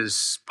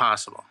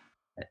possible.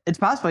 It's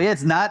possible. Yeah,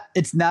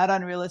 it's not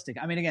unrealistic.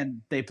 I mean,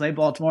 again, they play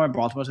Baltimore, and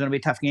Baltimore's going to be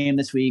a tough game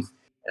this week.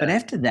 Yeah. But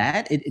after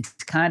that, it's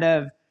kind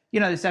of, you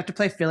know, they just have to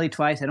play Philly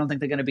twice. I don't think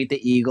they're going to beat the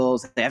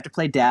Eagles. They have to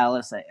play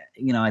Dallas. I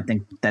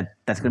think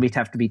that's going to be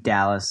tough to beat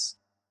Dallas.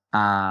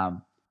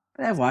 But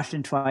they have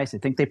Washington twice. I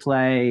think they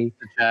play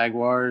the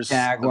Jaguars,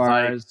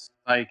 the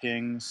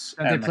Vikings,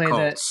 and the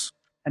Colts.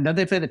 And don't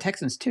they play the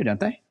Texans too, don't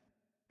they?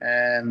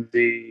 And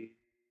they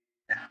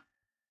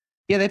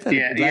play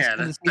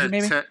the season,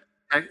 maybe?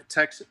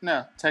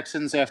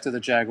 Texans after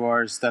the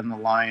Jaguars, then the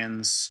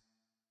Lions,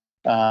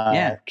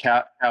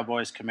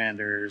 Cowboys,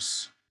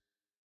 Commanders,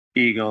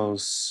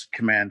 Eagles,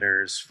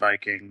 Commanders,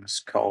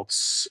 Vikings,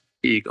 Colts,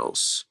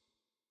 Eagles.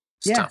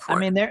 I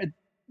mean,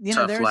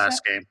 tough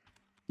last game.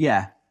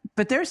 Yeah,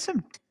 but there's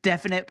some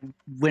definite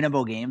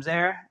winnable games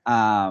there.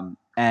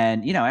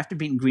 And you know, after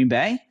beating Green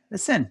Bay,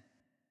 listen,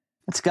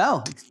 let's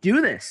go, let's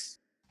do this.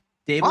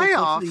 Dable Coach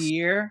of the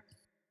Year.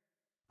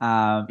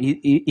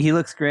 He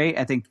looks great.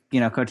 I think, you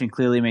know, coaching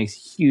clearly makes a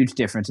huge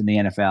difference in the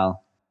NFL.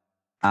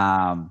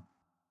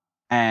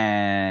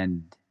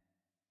 And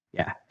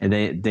yeah,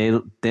 they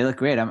look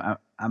great.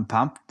 I'm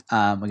pumped.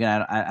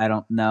 Again, I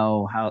don't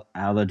know how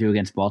they'll do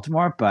against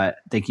Baltimore, but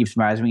they keep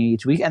surprising me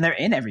each week, and they're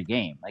in every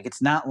game. Like,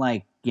 it's not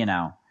like, you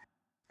know,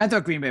 I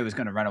thought Green Bay was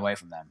going to run away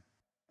from them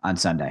on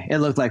Sunday. It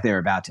looked like they were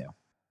about to.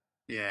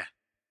 Yeah.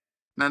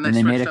 And then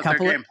they made a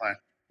couple their game plan.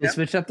 They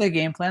switched up their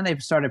game plan. They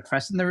started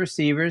pressing the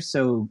receivers,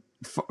 so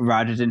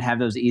Rodgers didn't have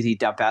those easy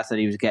dump outs that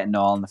he was getting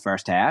all in the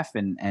first half,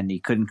 and he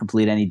couldn't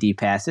complete any deep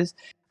passes.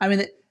 I mean,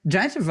 the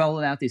Giants are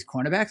rolling out these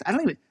cornerbacks.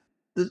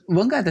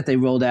 One guy that they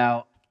rolled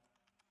out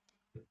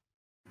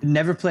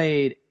never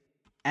played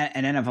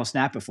an NFL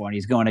snap before, and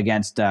he's going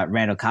against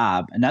Randall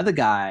Cobb. Another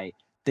guy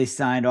they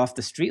signed off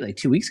the street like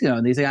 2 weeks ago,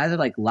 and these guys are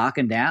like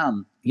locking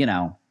down, you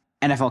know,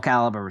 NFL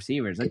caliber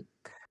receivers. Like,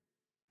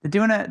 they're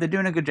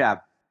doing a good job.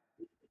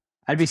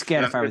 I'd be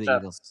scared if I were the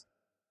Eagles.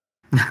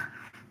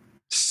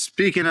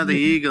 Speaking of the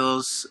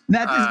Eagles,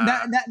 not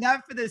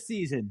for this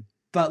season,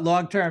 but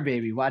long term,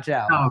 baby. Watch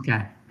out. Oh,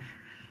 okay.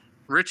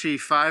 Richie,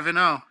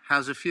 5-0.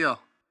 How's it feel?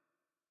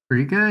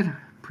 Pretty good.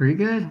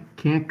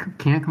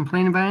 Can't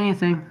complain about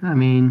anything. I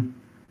mean,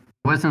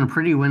 it wasn't a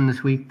pretty win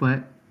this week,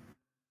 but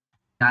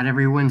not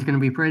every win's going to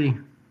be pretty.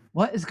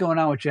 What is going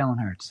on with Jalen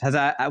Hurts? Was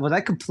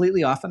I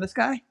completely off on this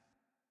guy?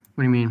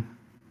 What do you mean?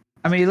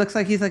 I mean, he looks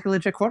like he's like a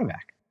legit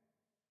quarterback.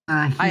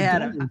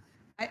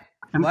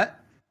 What?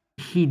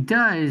 He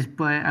does,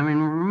 but I mean,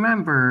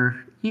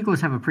 remember,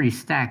 Eagles have a pretty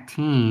stacked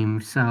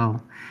team,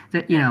 so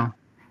that, you know,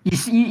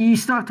 you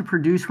still have to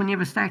produce when you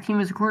have a stacked team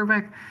as a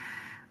quarterback.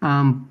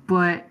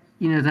 But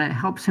you know, that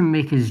helps him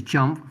make his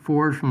jump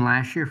forward from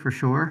last year for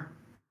sure.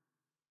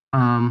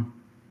 I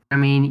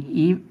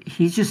mean,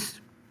 he's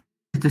just,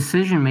 his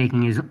decision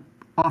making is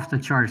off the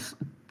charts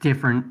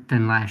different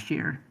than last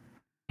year.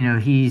 You know,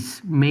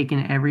 he's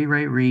making every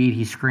right read.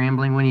 He's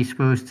scrambling when he's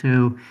supposed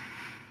to.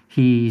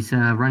 He's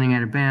running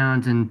out of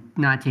bounds and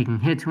not taking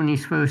hits when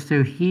he's supposed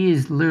to. He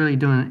is literally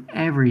doing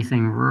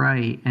everything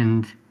right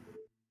and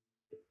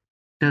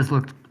does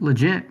look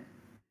legit.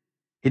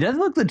 He does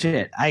look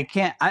legit.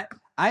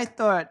 I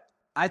thought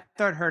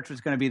Hurts was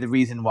going to be the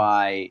reason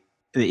why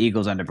the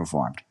Eagles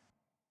underperformed.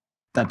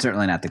 That's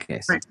certainly not the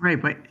case.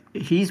 Right, but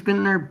he's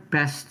been their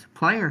best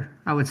player,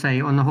 I would say,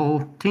 on the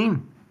whole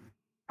team.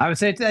 I would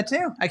say that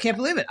too. I can't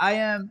believe it. I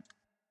am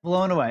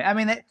blown away. I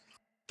mean,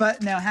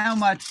 but now how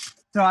much?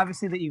 So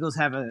obviously the Eagles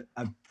have a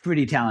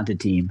pretty talented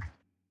team.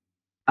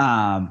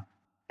 How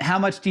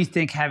much do you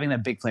think having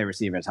that big play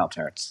receiver has helped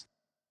Hurts?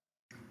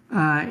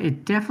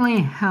 It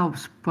definitely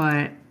helps,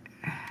 but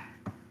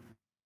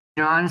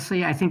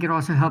honestly, I think it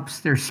also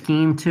helps their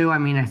scheme too. I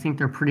mean, I think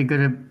they're pretty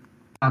good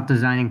about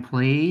designing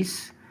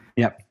plays.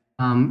 Yep.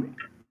 Again,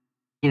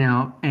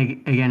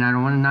 I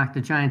don't want to knock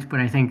the Giants, but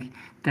I think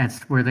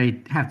that's where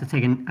they have to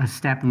take a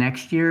step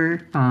next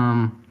year.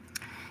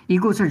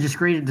 Eagles are just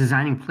great at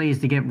designing plays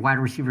to get wide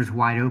receivers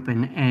wide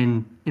open,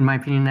 and in my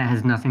opinion, that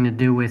has nothing to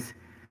do with.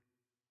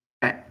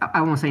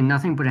 I won't say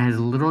nothing, but it has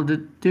little to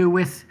do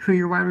with who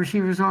your wide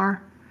receivers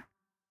are.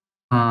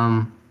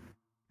 Yeah,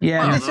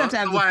 well,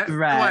 the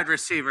wide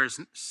receivers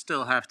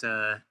still have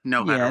to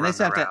know how to run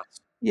the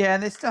routes.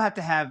 And they still have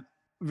to have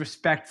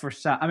respect for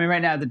some. I mean,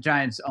 right now the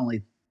Giants'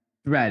 only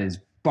threat is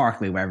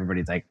Barkley, where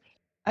everybody's like.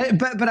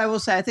 But I will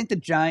say, I think the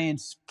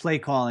Giants' play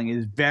calling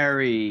is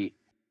very.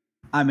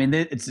 I mean,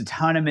 it's a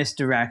ton of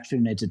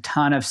misdirection. It's a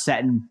ton of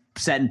setting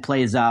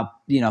plays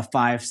up.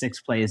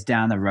 5-6 plays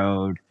down the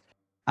road.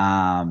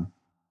 I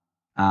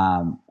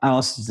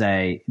also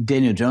say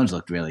Daniel Jones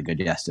looked really good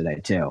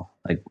yesterday too.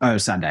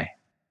 Sunday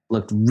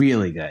looked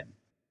really good.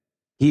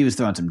 He was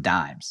throwing some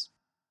dimes.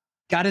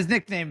 Got his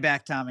nickname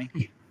back, Tommy.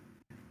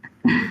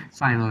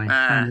 Finally.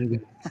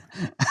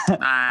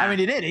 I mean,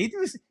 he did.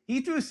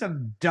 He threw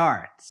some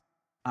darts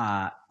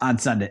on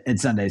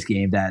Sunday's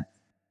game that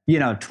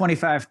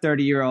 25,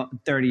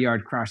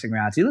 30-yard crossing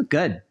routes. He looked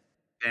good.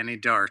 Danny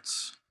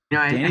Darts.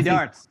 Danny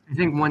Darts. I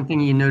think one thing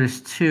you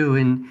notice too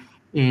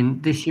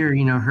in this year,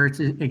 Hurts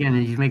again,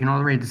 he's making all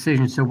the right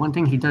decisions. So one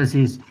thing he does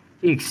is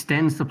he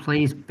extends the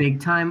plays big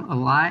time a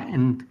lot,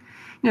 and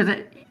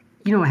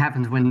what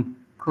happens when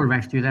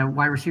quarterbacks do that?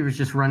 Wide receivers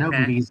just run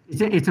open because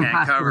it's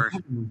impossible.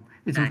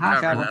 It's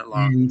impossible. That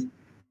long.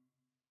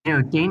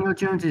 And Daniel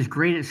Jones is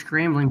great at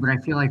scrambling, but I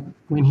feel like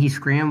when he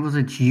scrambles,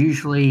 it's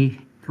usually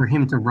for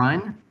him to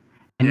run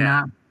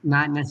and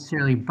not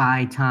necessarily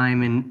buy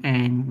time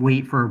and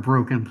wait for a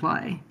broken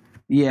play.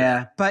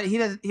 Yeah, but he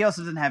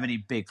also doesn't have any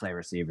big play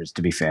receivers,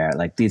 to be fair.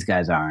 Like, these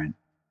guys aren't.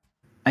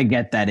 I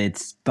get that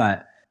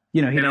but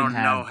he don't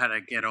know how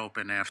to get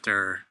open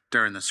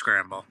during the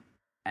scramble.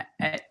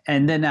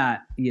 And then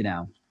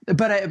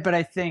but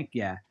I think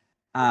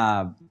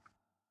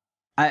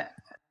I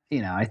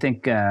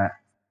think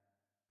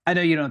I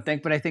know you don't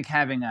think, but I think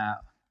having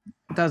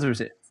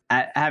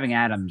having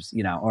Adams,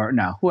 or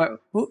no,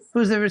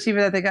 who's the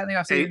receiver that they got in the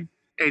offseason?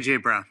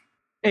 AJ Brown.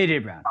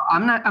 AJ Brown.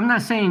 I'm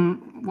not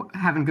saying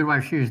having good wide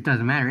receivers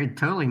doesn't matter. It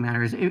totally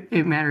matters.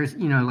 It matters.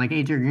 Like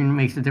AJ Green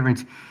makes a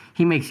difference.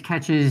 He makes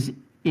catches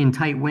in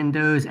tight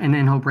windows, and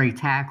then he'll break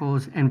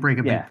tackles and break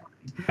a big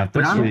play.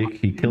 This week,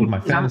 he killed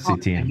my fantasy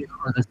team.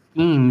 Or the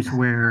schemes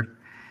where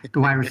the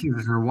wide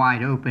receivers are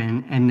wide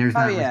open and there's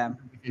not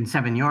in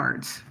 7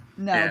 yards.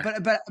 No,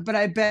 but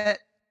I bet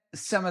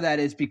some of that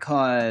is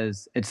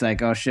because it's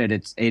like, oh shit,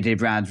 it's AJ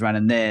Brown's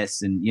running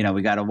this, and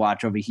we got to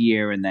watch over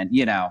here, and then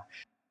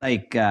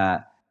like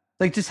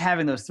just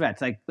having those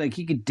threats, like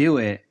he could do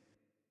it,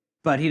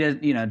 but he does.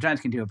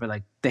 Giants can do it, but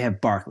like they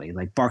have Barkley.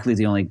 Like Barkley's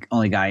the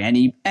only guy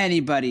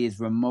anybody is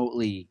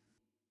remotely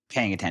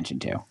paying attention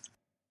to.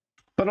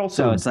 But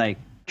also, so it's like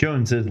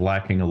Jones is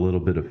lacking a little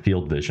bit of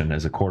field vision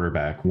as a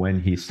quarterback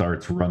when he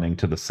starts running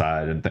to the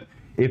side, and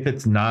if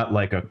it's not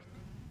like a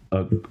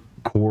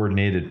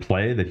coordinated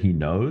play that he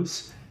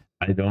knows,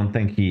 I don't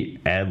think he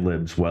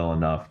ad-libs well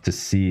enough to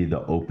see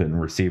the open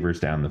receivers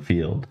down the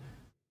field.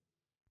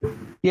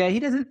 Yeah, he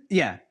doesn't.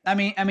 Yeah, I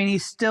mean, he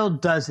still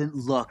doesn't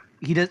look.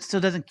 Still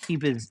doesn't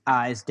keep his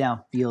eyes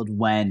downfield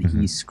when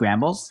he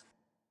scrambles.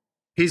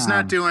 He's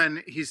not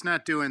doing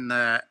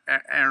the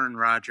Aaron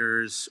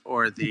Rodgers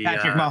or the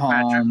Patrick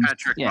Mahomes.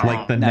 Patrick Mahomes.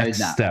 Like the next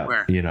step,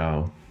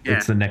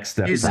 it's the next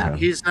step.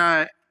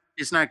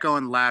 He's not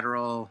going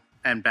lateral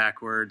and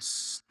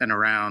backwards and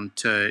around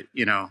to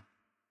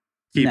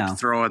keep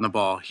throwing the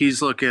ball.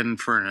 He's looking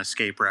for an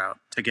escape route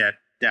to get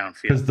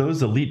downfield. Because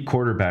those elite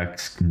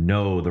quarterbacks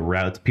know the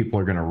routes people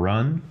are going to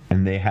run,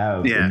 and they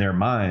have in their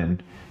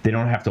mind, they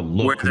don't have to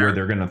look where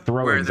they're going to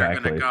throw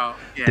exactly.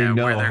 They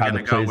know how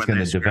the play is going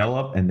to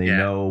develop, and they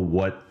know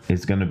what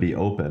is going to be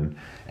open,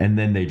 and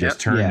then they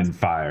just turn and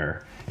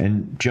fire.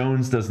 And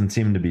Jones doesn't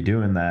seem to be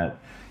doing that.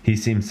 He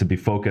seems to be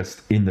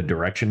focused in the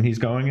direction he's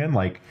going in.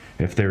 Like,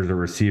 if there's a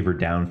receiver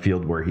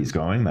downfield where he's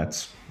going,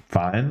 that's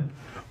fine.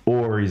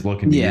 Or he's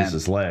looking to use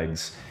his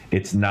legs.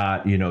 It's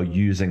not,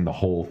 using the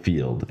whole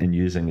field and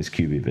using his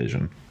QB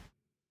vision.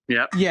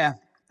 Yeah. Yeah,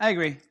 I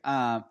agree.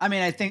 I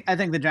mean, I think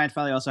the Giants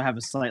probably also have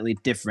a slightly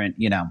different,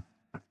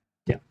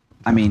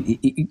 I mean,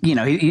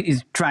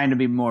 he's trying to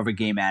be more of a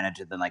game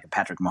manager than like a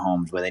Patrick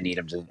Mahomes, where they need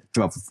him to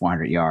throw for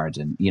 400 yards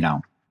and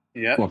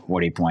score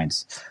 40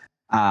 points.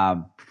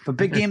 But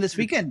big game this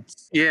weekend.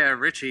 Yeah,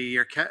 Richie,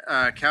 your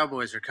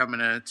Cowboys are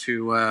coming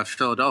to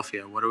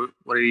Philadelphia. What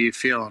are you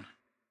feeling?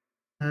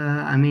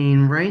 I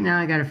mean, right now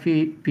I got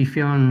to be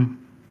feeling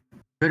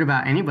good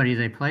about anybody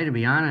they play, to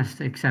be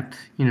honest, except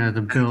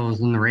the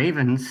Bills and the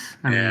Ravens.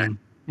 I mean,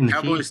 in the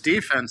Cowboys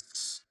Chiefs.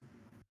 defense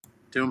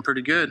doing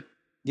pretty good.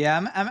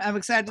 Yeah, I'm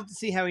excited to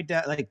see how he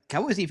does. Like,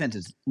 Cowboys defense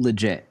is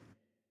legit.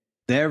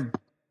 They're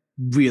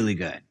really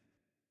good.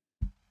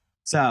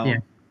 So Yeah.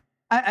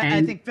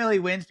 I think Philly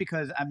wins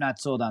because I'm not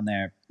sold on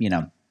their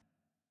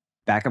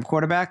backup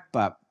quarterback.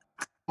 But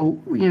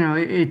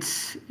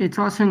it's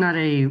also not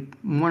a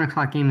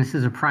 1:00 game. This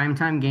is a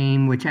primetime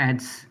game, which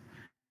adds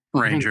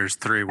Rangers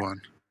 3-1.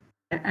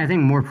 I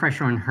think more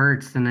pressure on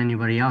Hurts than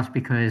anybody else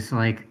because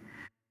like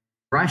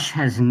Rush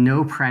has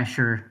no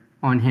pressure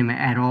on him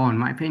at all, in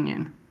my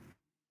opinion.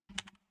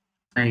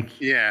 Like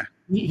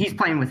he's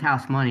playing with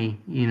house money,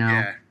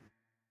 Yeah,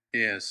 he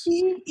is.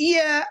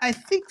 Yeah, I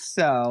think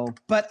so.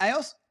 But I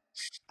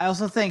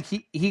also think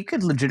he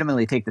could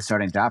legitimately take the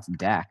starting job from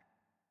Dak.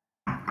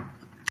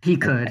 He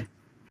could.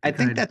 I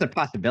think that's a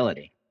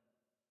possibility.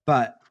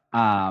 But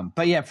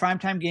yeah,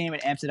 primetime game,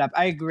 it amps it up.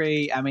 I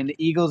agree. I mean, the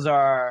Eagles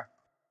are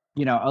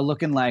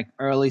looking like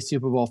early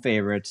Super Bowl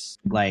favorites,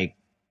 like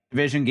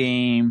division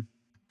game.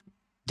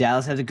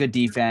 Dallas has a good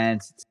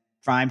defense. It's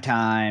prime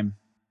time.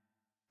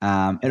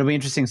 It'll be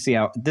interesting to see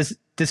how this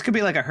could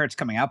be like a Hurts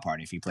coming out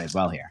party if he plays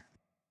well here.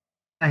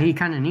 He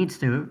kind of needs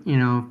to,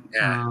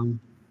 Yeah.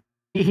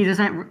 He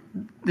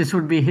doesn't. This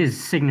would be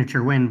his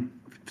signature win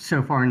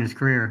so far in his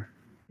career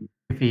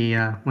if he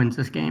wins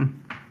this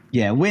game.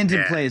 Yeah, wins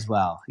and plays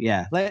well.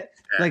 Yeah,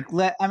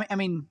 I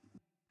mean,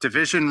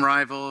 division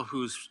rival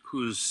who's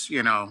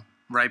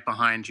right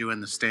behind you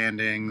in the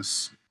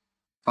standings,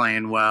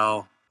 playing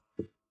well.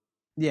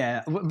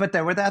 Yeah,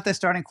 but without their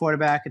starting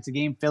quarterback, it's a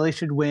game Philly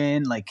should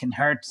win. Like, can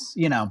Hurts,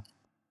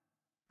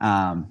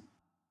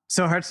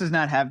 so Hurts does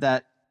not have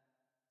that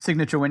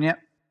signature win yet,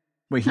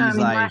 where he's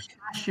last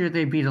year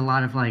they beat a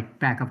lot of like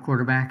backup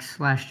quarterbacks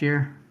last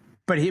year.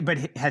 But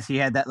has he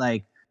had that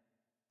like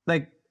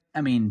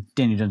I mean,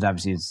 Danny Jones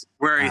obviously is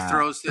where he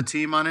throws the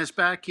team on his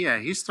back. Yeah,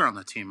 he's thrown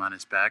the team on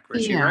his back.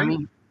 Richie, right? I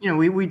mean,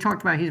 we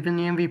talked about he's been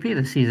the MVP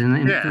this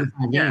season.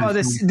 Oh,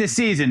 this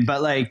season,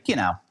 but like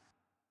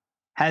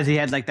has he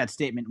had like that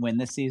statement win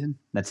this season?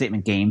 That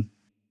statement game?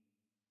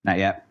 Not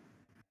yet.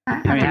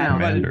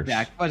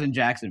 It wasn't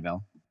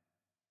Jacksonville.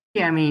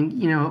 Yeah, I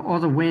mean, all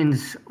the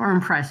wins are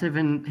impressive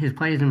and his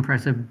play is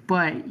impressive,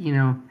 but you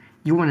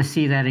want to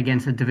see that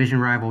against a division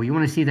rival. You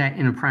want to see that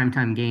in a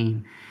primetime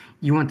game.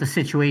 You want the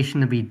situation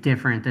to be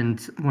different than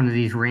one of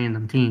these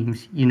random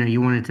teams.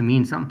 You want it to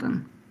mean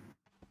something.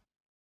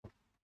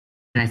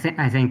 And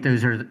I think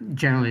those are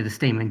generally the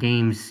statement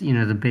games.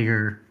 The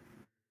bigger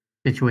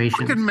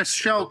situations. Fucking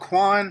Michelle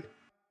Kwan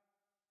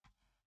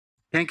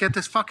can't get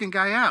this fucking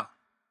guy out.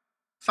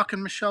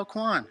 Fucking Michelle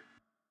Kwan.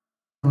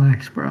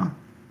 Relax, bro.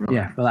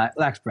 Yeah,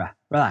 relax, bro.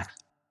 Relax.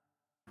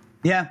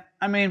 Yeah,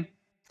 I mean,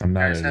 I'm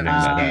not having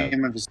the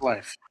game of his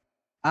life.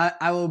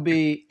 I will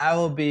be.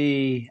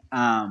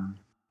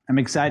 I'm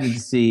excited to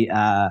see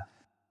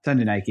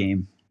Sunday night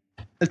game.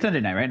 It's Sunday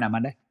night, right? Not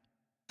Monday.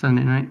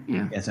 Sunday night,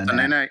 yeah. Yeah,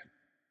 Sunday night.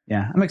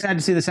 Yeah, I'm excited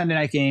to see the Sunday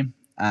night game.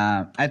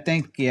 I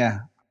think, yeah.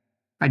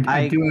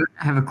 I do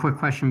have a quick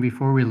question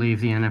before we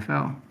leave the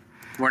NFL.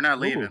 We're not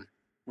leaving. Ooh.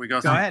 We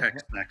go through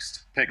picks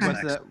next.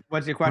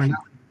 What's your question?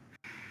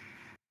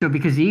 So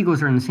because the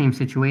Eagles are in the same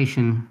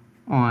situation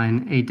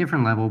on a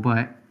different level,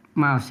 but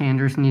Miles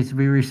Sanders needs to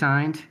be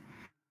re-signed.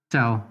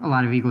 So a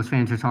lot of Eagles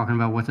fans are talking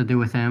about what to do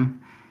with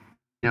him.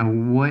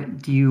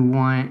 What do you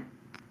want?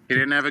 He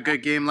didn't have a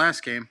good game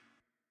last game.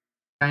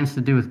 Giants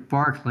to do with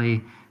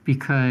Barkley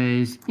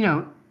because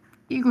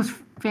Eagles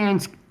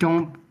fans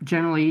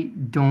generally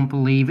don't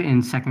believe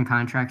in second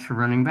contracts for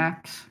running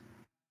backs.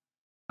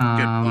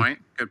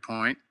 Good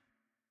point.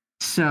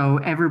 So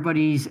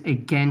everybody's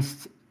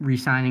against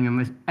re-signing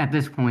him at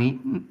this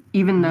point,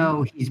 even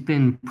though he's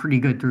been pretty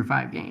good through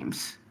 5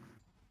 games.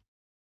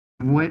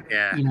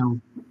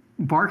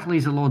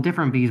 Barkley's a little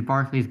different because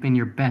Barkley's been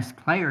your best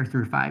player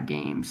through 5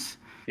 games.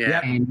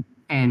 Yeah.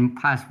 And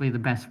possibly the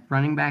best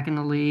running back in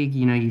the league.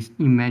 You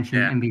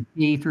mentioned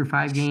MVP through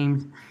 5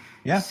 games.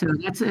 Yeah. So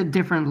that's a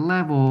different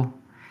level.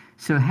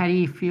 So how do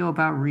you feel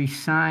about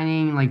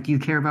re-signing? Like, do you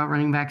care about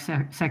running back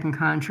second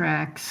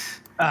contracts?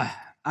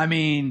 I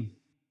mean,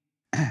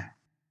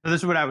 so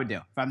this is what I would do.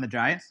 If I'm the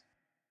Giants,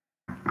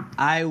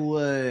 I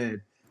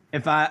would,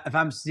 if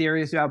I'm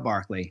serious about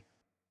Barkley,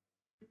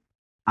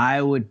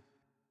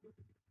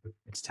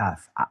 it's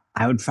tough.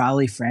 I would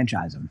probably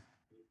franchise him.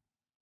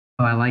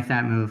 Oh, I like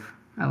that move.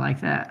 I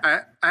like that.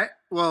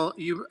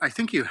 I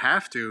think you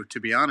have to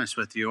be honest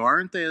with you.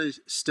 Aren't they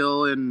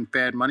still in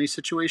bad money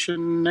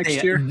situation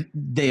next year?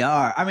 They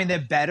are. I mean, they're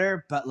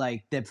better, but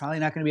like they're probably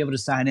not going to be able to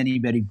sign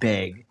anybody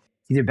big.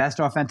 He's their best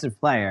offensive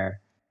player,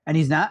 and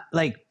he's not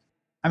like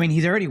I mean,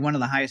 he's already one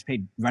of the highest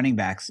paid running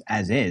backs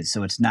as is,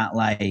 so it's not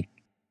like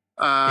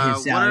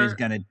his salary is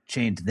going to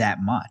change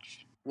that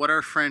much. What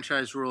are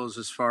franchise rules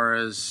as far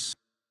as?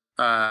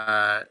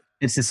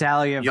 It's the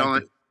salary of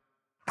the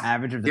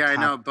average of the top I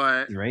know,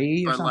 but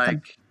 3 or something.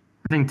 Like,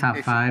 I think top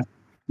 5.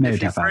 Maybe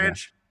top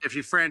 5. If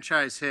you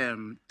franchise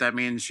him, that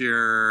means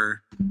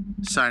you're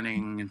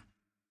signing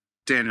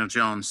Daniel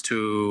Jones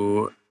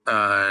to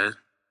a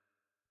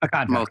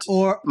contract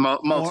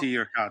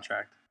multi-year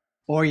contract,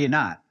 or you're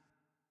not,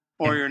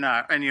 you're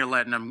not, and you're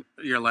letting him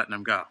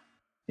go,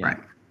 yeah. Right?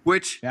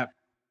 Which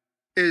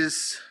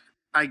is,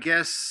 I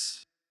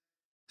guess,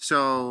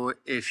 so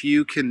if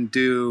you can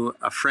do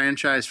a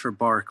franchise for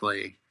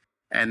Barkley,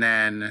 and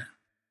then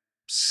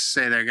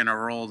say they're going to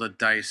roll the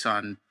dice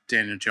on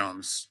Daniel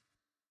Jones,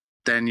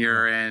 then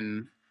you're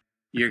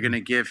going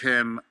to give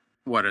him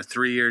a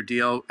 3-year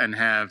deal and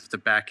have the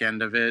back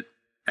end of it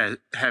as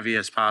heavy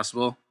as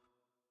possible,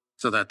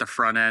 so that the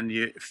front end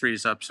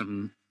frees up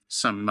some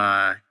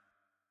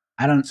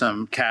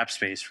cap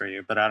space for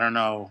you. But I don't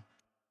know.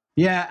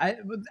 Yeah,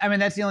 I mean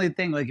that's the only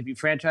thing. Like if you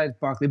franchise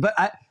Barkley, but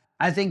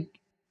I think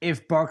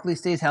if Barkley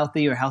stays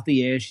healthy or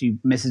healthy-ish, he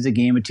misses a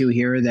game or two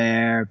here or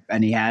there,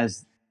 and he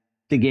has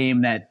the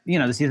game that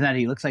the season that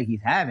he looks like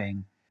he's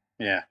having.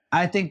 Yeah,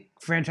 I think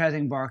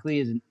franchising Barkley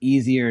is an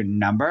easier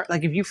number.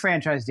 Like if you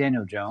franchise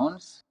Daniel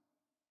Jones,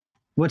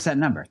 what's that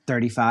number?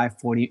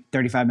 35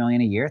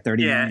 million a year,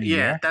 30 million a year.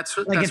 Yeah, that's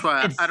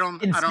why I don't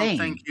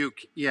think you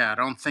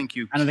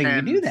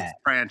can do that.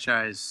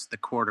 Franchise the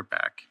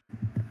quarterback.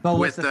 But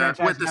with the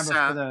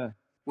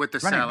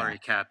salary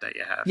cap that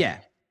you have. Yeah.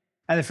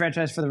 And the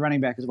franchise for the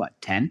running back is what,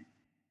 10?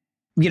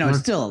 It's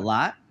still a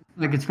lot.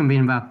 Like it's going to be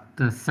in about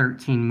the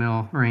 13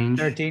 mil range.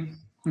 13?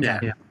 Yeah.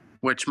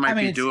 Which might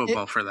be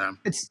doable for them.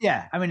 It's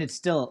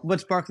still,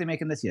 what's Barkley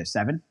making this year?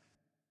 7?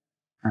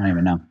 I don't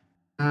even know.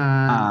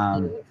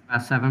 About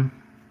 7.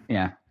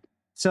 Yeah.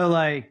 So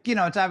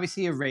it's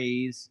obviously a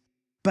raise,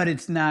 but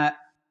it's not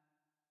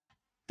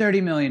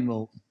 30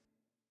 million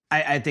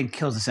I think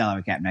kills the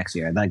salary cap next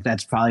year. Like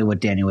that's probably what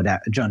Jones would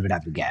have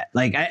to get.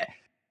 So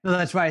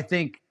that's why I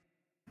think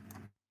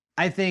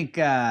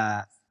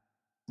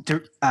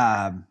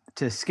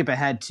to skip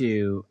ahead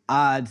to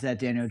odds that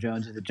Daniel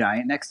Jones is a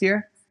Giant next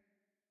year.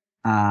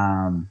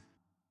 I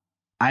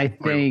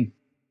think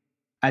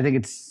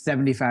it's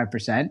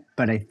 75%,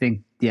 but I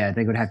think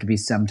it would have to be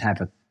some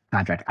type of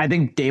contract. I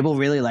think Dable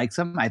really likes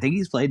him. I think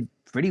he's played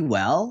pretty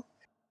well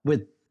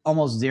with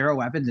almost 0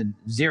 weapons and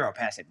 0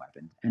 passing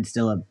weapons, and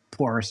still a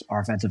porous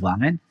offensive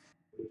lineman.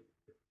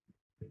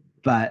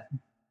 But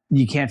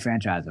you can't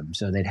franchise him,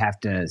 so they'd have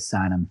to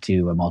sign him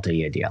to a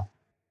multi-year deal.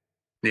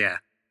 Yeah,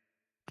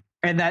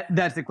 and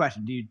that's the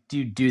question. Do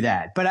you do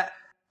that? But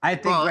I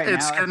think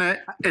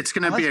it's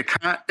gonna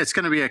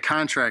be a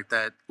contract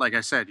that, like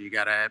I said, you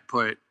gotta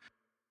put.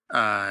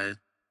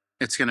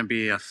 It's gonna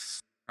be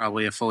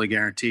probably a fully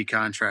guaranteed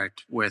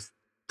contract with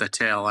the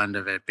tail end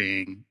of it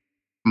being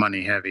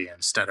money heavy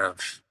instead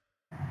of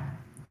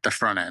the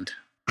front end.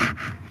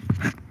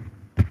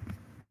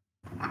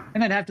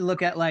 And I'd have to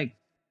look at would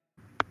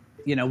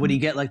he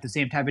get the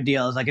same type of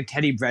deal as a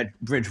Teddy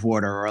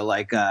Bridgewater or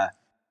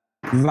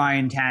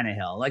Ryan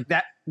Tannehill?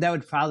 That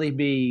would probably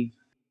be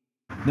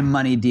the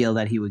money deal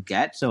that he would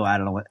get. So I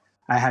don't know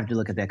I have to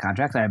look at their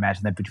contracts. I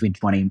imagine that between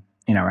 20,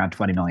 around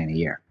 20 million a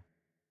year.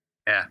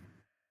 Yeah.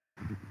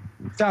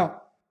 So,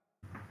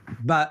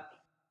 but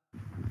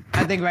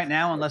I think right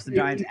now, unless the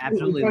Giants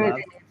absolutely love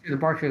the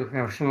Barkley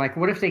question,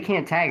 what if they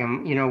can't tag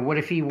him? What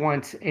if he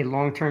wants a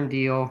long-term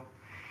deal,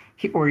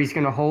 or he's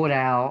going to hold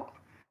out,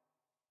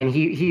 and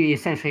he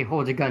essentially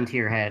holds a gun to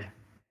your head?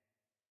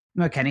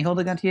 No, can he hold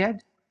a gun to your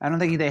head? I don't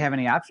think they have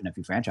any option if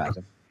you franchise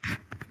him.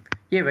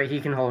 Yeah, but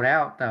he can hold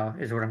out, though,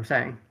 is what I'm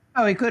saying.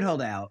 Oh, he could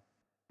hold out,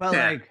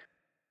 but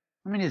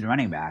he's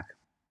running back.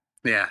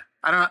 Yeah,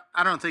 I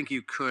don't think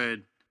you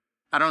could.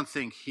 I don't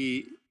think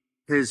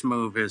his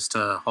move is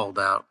to hold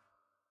out.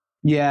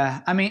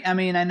 Yeah, I mean,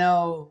 I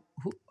know.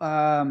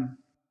 What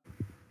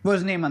was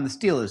his name on the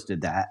Steelers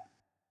did that?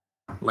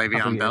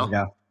 Le'Veon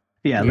Bell.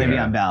 Yeah,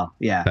 Le'Veon Bell.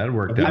 Yeah, that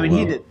worked out. I mean,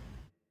 well.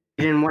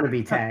 He didn't want to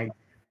be tagged.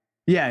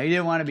 Yeah, he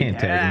didn't want to be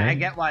tagged. I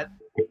get why.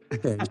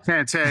 You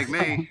can't tag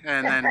me,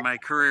 and then my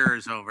career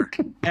is over.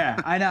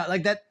 Yeah, I know.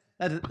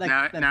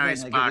 Now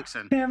he's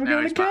boxing. Never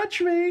gonna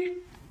catch me.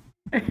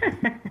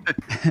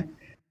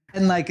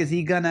 And is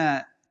he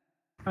gonna?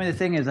 I mean, the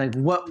thing is,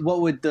 what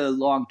would the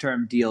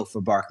long-term deal for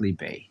Barkley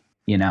be?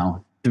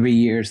 3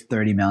 years,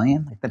 30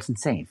 million. That's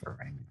insane for a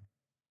running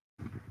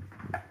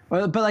back.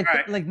 Well, but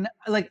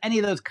like any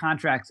of those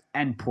contracts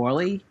end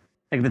poorly.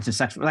 That's just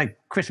such.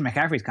 Christian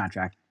McCaffrey's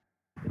contract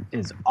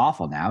is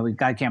awful now. The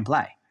guy can't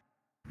play.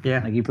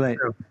 Yeah, he played.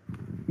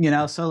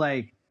 So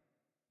I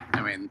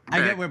mean,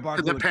 I get where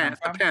Barkley would come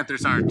from. The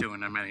Panthers aren't doing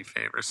them any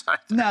favors.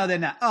 No, they're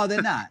not. Oh,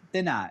 they're not.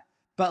 They're not.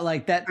 But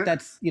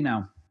that's I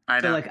know.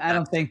 So I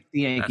don't think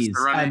the Yankees.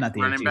 That's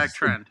the running back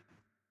trend.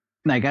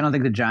 I don't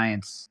think the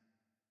Giants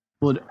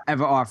would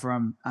ever offer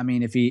him. I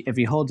mean, if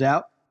he holds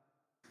out,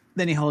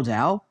 then he holds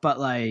out. But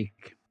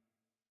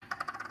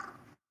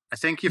I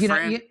think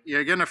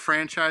you're going to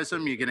franchise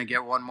him. You're going to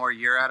get one more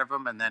year out of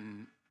him, and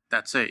then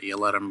that's it. You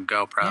let him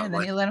go, probably. Yeah,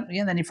 then you let him.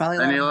 Yeah, then you probably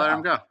let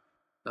him go.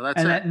 So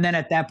that's it. And then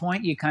at that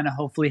point, you kind of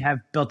hopefully have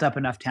built up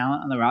enough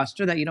talent on the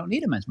roster that you don't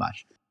need him as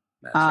much.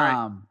 That's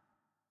right.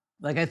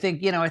 Like I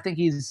think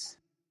he's,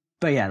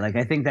 but yeah, like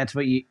I think that's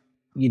what you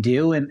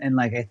do, and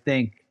like I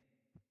think,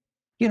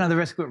 the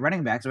risk with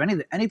running backs or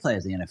any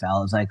players in the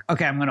NFL is like,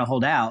 okay, I'm going to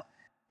hold out.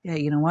 Yeah,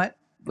 you know what?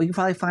 We can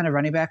probably find a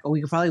running back, or we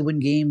can probably win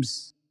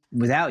games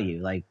without you.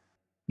 Like,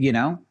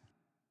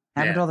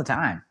 happens all the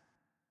time.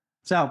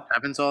 So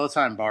happens all the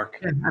time, Bark.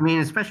 Yeah, I mean,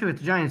 especially with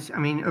the Giants. I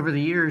mean, over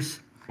the years,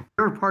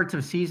 there were parts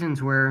of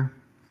seasons where,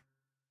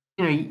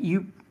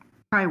 you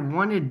probably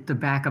wanted the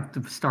backup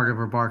to start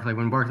over Barkley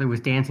when Barkley was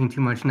dancing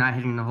too much, not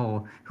hitting the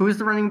hole. Who was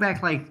the running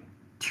back like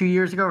 2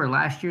 years ago or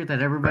last year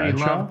that everybody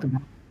loved?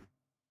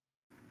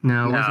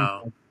 No, it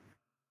wasn't.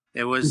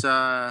 It was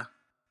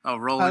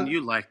Roland.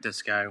 You liked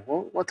this guy.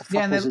 What the fuck?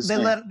 Yeah, was his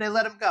name? they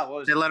let him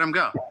go. They let him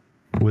go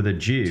with a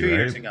G. 2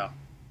 years ago.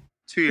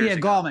 2 years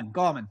ago.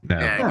 Gallman. No.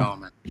 Yeah,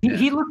 Gallman.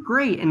 He looked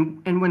great,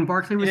 and when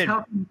Barkley was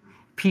healthy,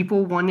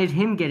 people wanted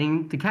him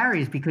getting the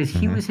carries because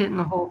he was hitting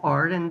the hole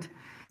hard. And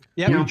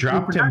we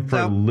dropped him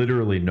for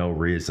literally no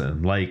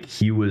reason. Like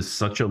he was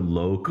such a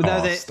low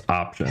cost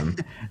option.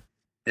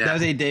 That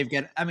was a Dave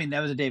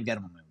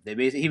Gettleman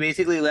move. He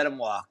basically let him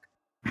walk.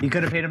 He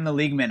could have paid him the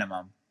league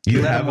minimum.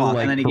 You have a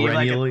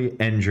perennially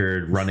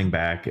injured running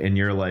back, and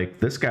you're like,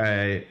 this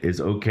guy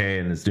is okay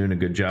and is doing a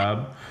good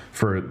job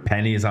for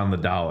pennies on the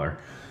dollar.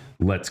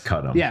 Let's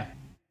cut him. Yeah,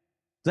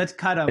 let's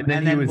cut him. And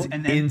then he was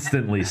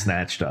instantly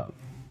snatched up.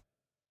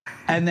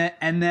 And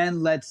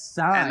then let's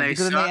sign.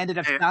 Because then they ended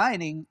up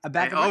signing a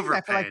backup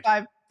running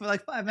back for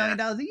like $5 million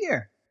a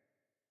year.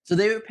 So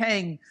they were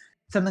paying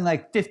something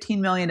like $15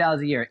 million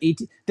a year.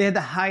 They had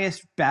the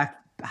highest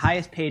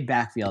paid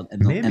backfield in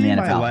the NFL. Maybe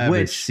my lab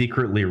is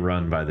secretly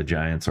run by the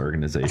Giants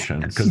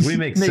organization because we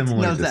make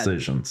similar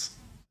decisions.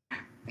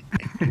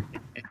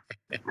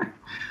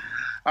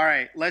 All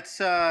right, let's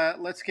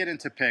get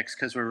into picks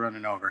because we're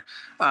running over.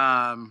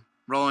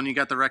 Roland, you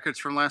got the records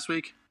from last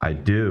week? I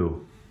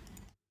do.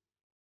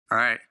 All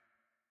right.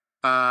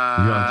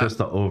 You want just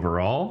the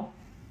overall?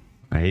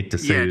 I hate to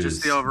say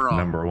just the overall.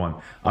 Number one.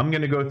 I'm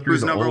going to go through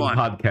the old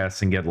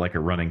podcasts and get like a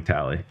running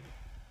tally.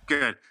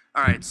 Good.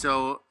 All right.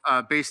 So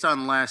based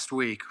on last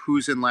week,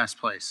 who's in last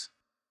place?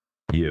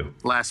 You.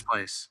 Last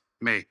place.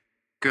 Me.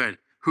 Good.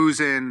 Who's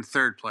in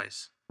third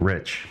place?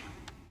 Rich.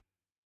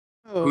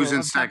 Who's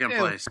in second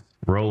place?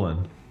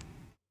 Roland.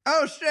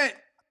 Oh, shit.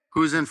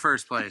 Who's in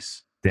first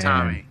place? Dan.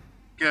 Tommy.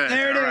 Good.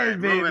 There it is,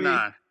 baby. Moving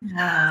on. Good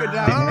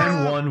job.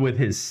 Dan won with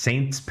his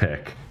Saints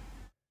pick.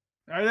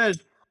 There it is.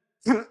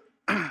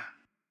 All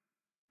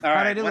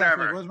right,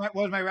 whatever. What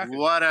was my record?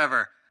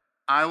 Whatever.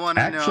 I want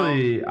to know.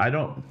 Actually, I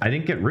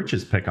didn't get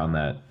Rich's pick on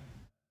that.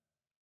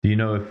 Do you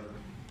know if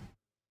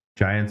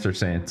Giants or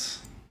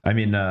Saints? I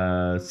mean,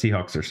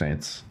 Seahawks or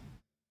Saints?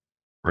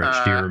 Rich,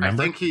 do you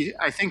remember?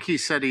 I think he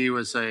said he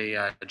was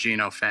a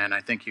Geno fan.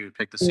 I think he would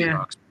pick the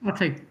Seahawks. Yeah, I'll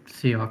take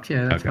Seahawks.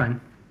 Yeah, that's fine.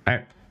 All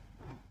right.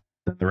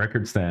 The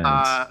record stands.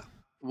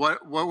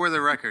 What were the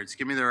records?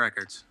 Give me the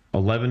records.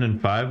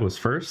 11-5 was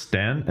first,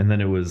 Dan, and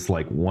then it was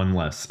like one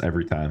less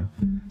every time.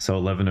 So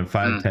 11-5,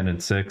 10-6,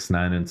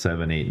 9-7,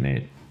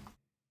 8-8.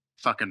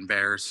 Fucking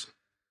Bears.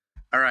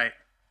 All right.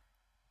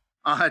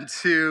 On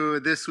to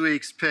this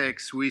week's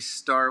picks. We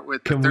start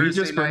with the Can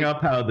Thursday we just bring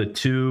up how the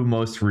two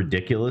most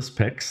ridiculous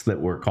picks that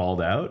were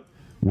called out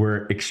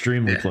were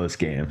extremely close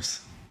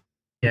games?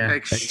 Yeah.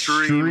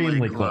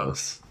 Extremely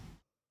close.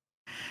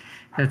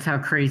 That's how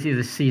crazy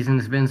the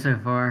season's been so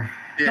far.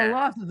 Yeah. Still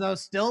losses, though.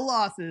 Still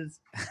losses.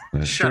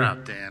 Shut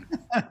up, Dan.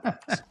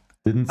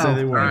 Didn't say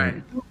they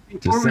weren't.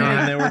 Right. Just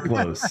saying they were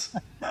close.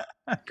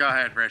 Go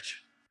ahead,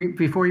 Rich.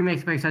 Before you make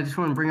the picks, I just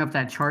want to bring up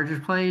that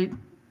Chargers play.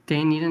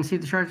 Dan, you didn't see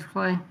the Chargers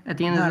play at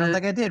the end of the... No, I don't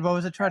think I did. What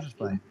was the Chargers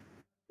play?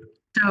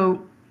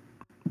 So,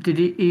 did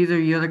either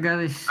you other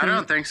guys see? I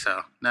don't think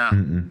so. No.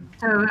 Mm-mm.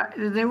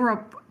 So, they were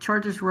up...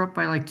 Chargers were up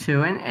by like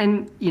 2.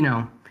 And you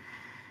know...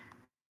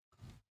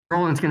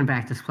 Roland's going to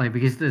back this play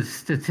because the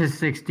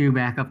statistics do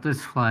back up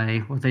this play.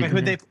 Who'd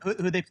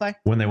they play?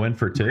 When they went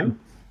for 2?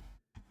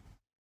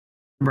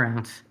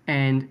 Browns.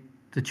 And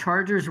the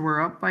Chargers were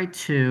up by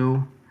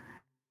 2.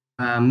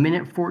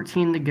 Minute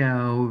 14 to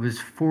go. It was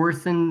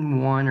 4th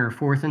and 1 or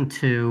 4th and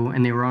 2,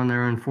 and they were on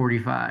their own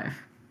 45.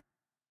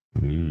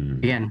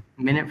 Again,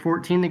 minute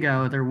 14 to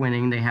go. They're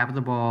winning. They have the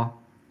ball.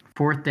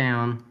 4th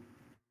down.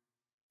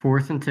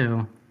 4th and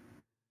 2.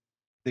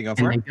 They go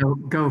for it? They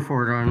go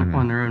for it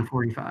on their own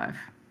 45.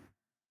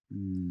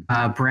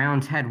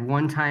 Browns had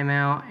one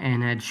timeout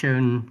and had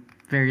shown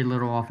very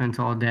little offense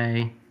all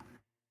day.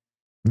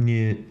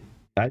 Yeah,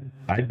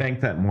 I'd bank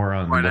that more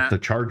on what the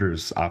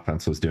Chargers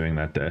offense was doing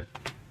that day,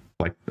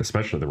 like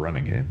especially the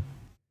running game.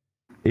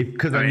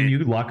 Because I mean,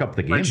 you lock up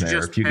the game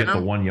there if you get the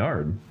 1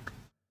 yard.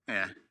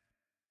 Yeah,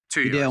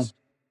 2 yards.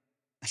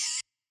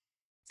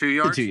 2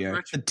 yards. 2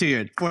 yards. 2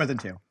 yards. 4th and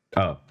 2.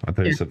 Oh, I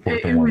thought you said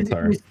 4th and 1.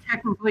 Sorry. It was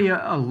technically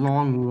a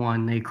long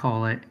one. They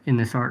call it in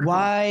this article.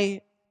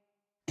 Why?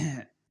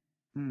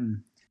 Hmm.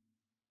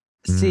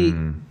 See,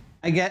 Hmm.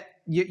 I get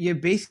you're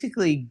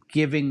basically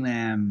giving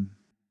them.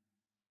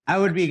 I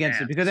would A be against it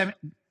chance. because I mean,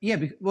 yeah,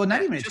 well, not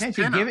Yeah, even a just chance.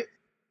 You pin give 'em. it.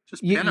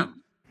 Just You pin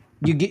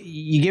you, them.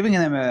 you're giving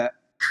them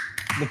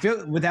the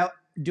field without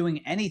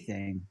doing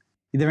anything.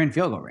 They're in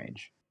field goal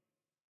range.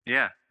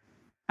 Yeah.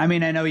 I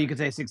mean, I know you could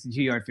say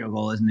 62-yard field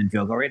goal isn't in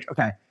field goal range.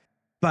 Okay,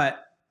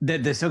 but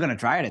they're still going to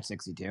try it at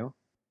 62.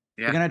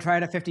 Yeah. They're going to try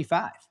it at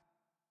 55.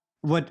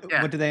 What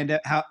Yeah. do they end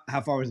up?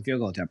 How far was the field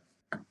goal attempt?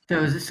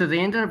 So they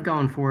ended up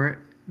going for it.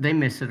 They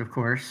missed it, of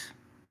course.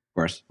 Of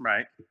course.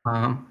 Right.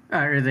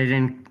 Or they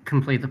didn't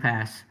complete the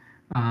pass.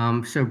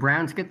 So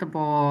Browns get the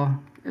ball.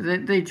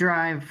 They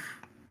drive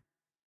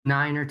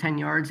 9 or 10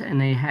 yards, and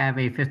they have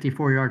a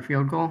 54-yard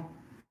field goal.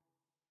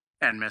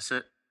 And miss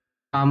it.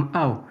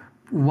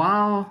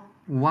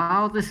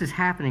 While this is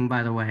happening,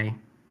 by the way,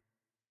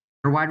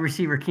 our wide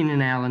receiver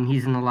Keenan Allen,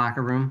 he's in the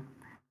locker room,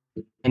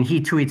 and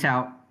he tweets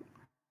out,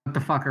 "What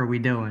the fuck are we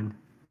doing?"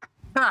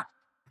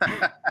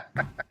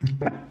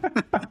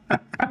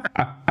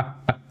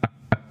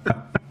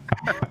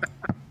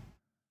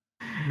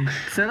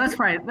 So that's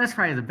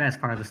probably the best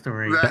part of the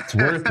story. That's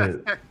worth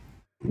it.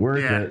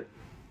 Worth Yeah. it.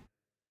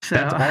 So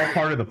That's all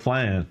part of the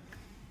plan.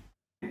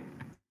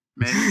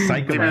 Maybe,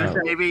 Psych 'em out.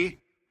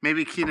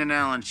 maybe Keenan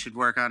Allen should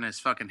work on his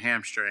fucking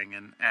hamstring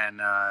and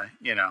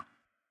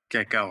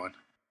get going.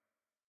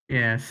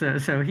 yeah,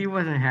 so he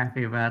wasn't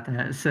happy about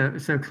that.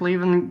 So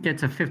Cleveland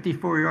gets a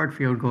 54-yard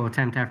field goal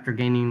attempt after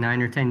gaining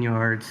 9 or 10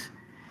 yards,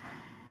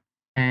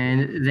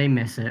 and they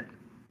miss it,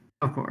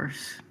 of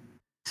course.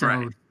 So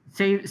Right.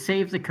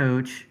 save the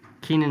coach.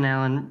 Keenan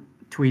Allen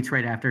tweets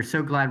right after,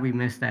 "So glad we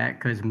missed that,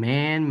 because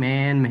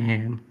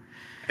man.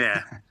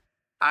 Yeah.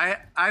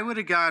 I would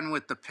have gone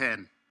with the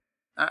pin.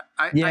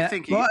 I Yeah,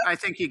 think well, I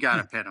think you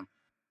gotta pin him.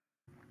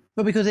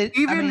 But because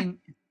Even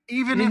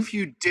didn't- if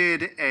you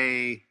did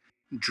a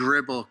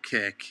dribble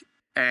kick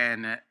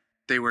and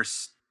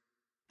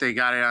they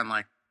got it on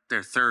like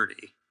their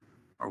 30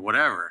 or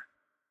whatever,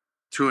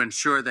 to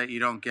ensure that you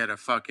don't get a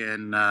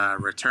fucking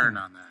return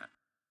on that.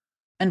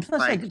 and plus,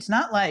 like, like- it's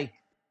not like,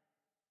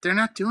 They're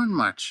not doing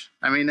much.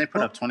 I mean, they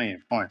put up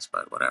 28 points,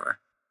 but whatever.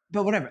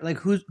 but whatever. Like,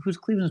 who's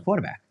Cleveland's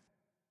quarterback?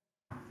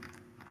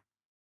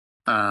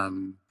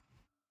 don't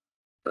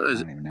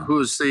even know.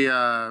 Who's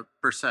the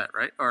Brissett,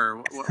 right?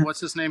 Or what's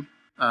his name?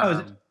 Is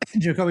it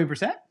Jacoby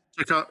Brissett?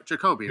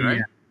 Jacoby,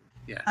 right?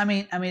 Yeah. I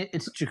mean,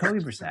 it's Jacoby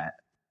Brissett.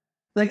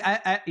 Like,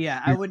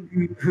 I would.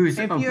 Who's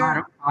a If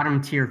you're-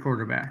 bottom tier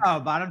quarterback? Oh,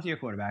 bottom tier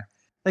quarterback.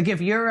 Like,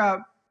 if you're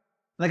up,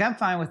 like, I'm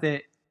fine with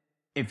it.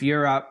 If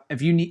you're up,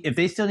 if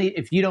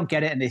you don't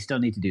get it and they still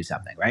need to do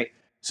something, right?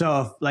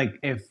 So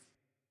if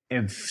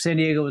San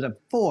Diego was up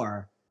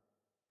 4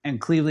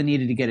 and Cleveland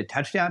needed to get a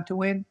touchdown to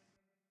win,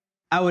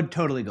 I would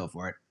totally go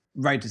for it.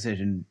 Right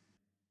decision.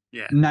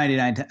 Yeah. 100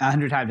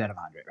 times out of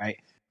 100, right?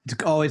 It's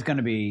always going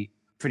to be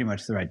pretty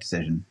much the right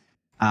decision.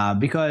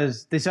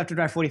 Because they still have to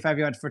drive 45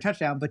 yards for a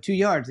touchdown, but 2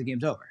 yards, the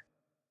game's over.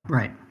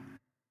 Right.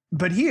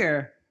 But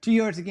here, 2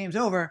 yards, the game's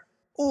over,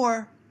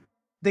 or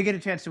they get a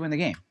chance to win the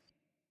game.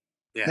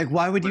 Yeah. Like,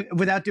 why would you,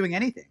 without doing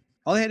anything?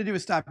 All they had to do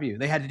was stop you.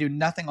 They had to do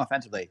nothing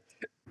offensively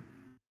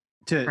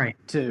to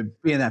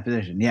be in that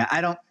position. Yeah,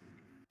 I don't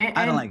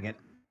like it.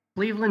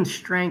 Cleveland's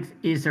strength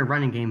is their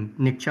running game,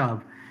 Nick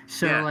Chubb.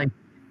 So, Yeah. like,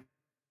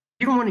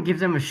 you don't want to give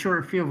them a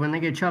short field when they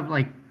get Chubb.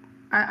 Like,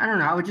 I don't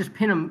know. I would just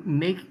pin them,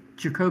 make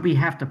Jacoby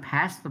have to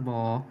pass the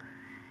ball.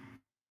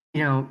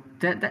 You know,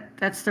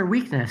 that's their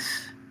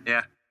weakness.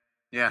 Yeah.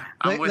 Yeah.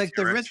 I'm with Like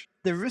you, the Rich.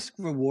 risk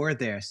reward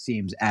there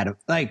seems out of,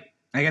 like,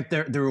 I get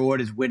the reward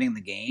is winning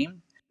the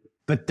game,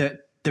 but the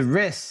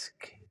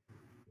risk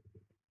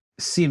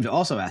seems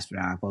also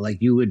astronomical. Like,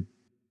 you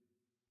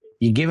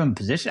give them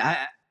position.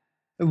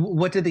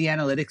 What did the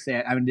analytics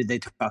say? I mean, did they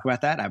talk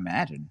about that? I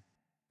imagine.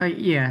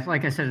 Yeah,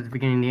 like I said at the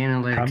beginning, the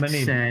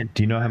analytics said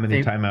Do you know how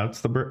many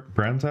timeouts the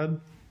Browns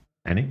had?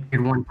 Any? they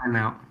had one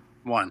timeout.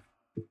 One.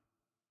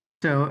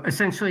 So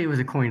essentially, it was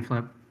a coin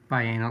flip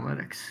by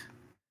analytics.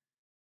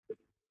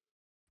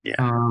 Yeah.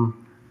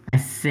 I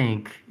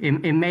think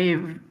it may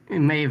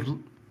have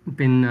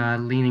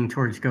been leaning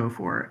towards go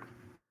for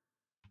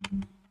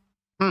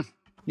it.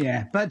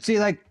 Yeah, but see,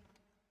 like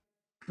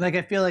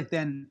I feel like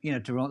then, you know,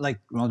 to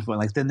Roland's point,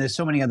 like, then there's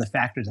so many other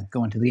factors that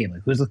go into the game.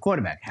 Like, who's the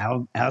quarterback?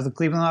 How's the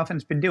Cleveland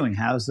offense been doing?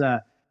 How's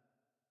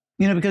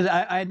because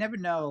I never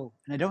know,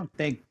 and I don't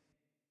think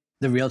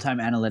the real time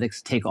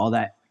analytics take all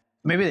that.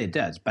 Maybe it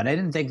does, but I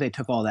didn't think they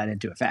took all that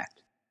into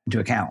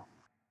account.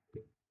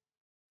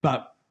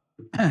 But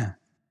I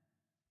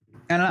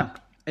don't know.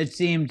 It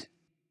seemed.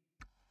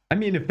 I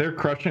mean, if they're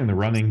crushing the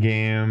running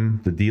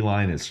game, the D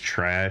line is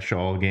trash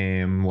all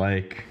game.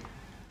 Like,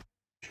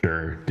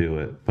 sure, do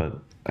it. But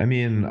I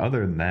mean,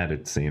 other than that,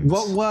 it seems.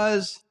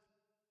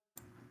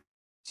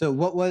 So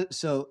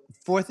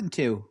 4th and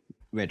 2,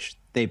 Rich,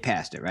 they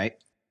passed it, right?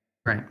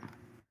 Right.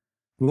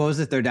 What was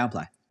the third down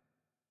play?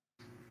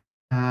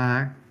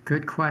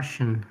 Good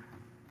question.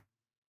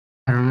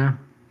 I don't know.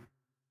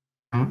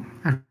 I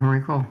don't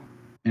recall.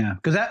 Yeah,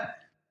 because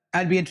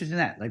I'd be interested in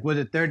that. Like, was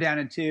it 3rd down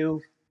and 2?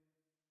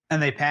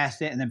 and they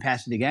passed it and then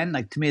passed it again,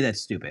 like to me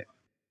that's stupid.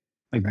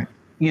 Like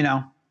you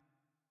know,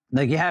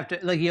 like you have to,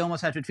 like you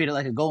almost have to treat it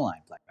like a goal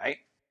line play, right?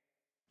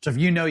 So if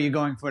you know you're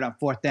going for it on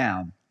 4th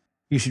down,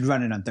 you should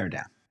run it on 3rd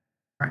down,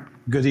 Right.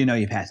 because you know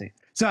you're passing.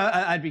 So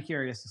I'd be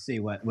curious to see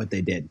what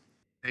they did.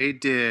 They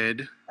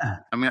did.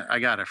 I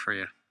got it for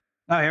you.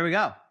 Oh, here we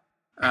go.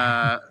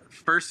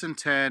 1st and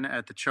 10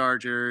 at the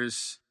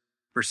Chargers.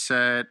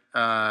 Brissett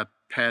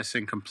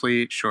passing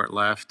complete, short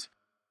left.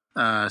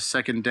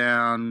 2nd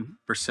down,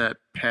 Brissett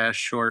pass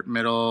short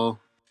middle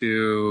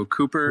to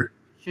Cooper.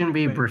 Shouldn't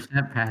be Wait.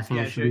 Brissett passing.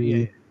 Yeah, It should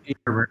be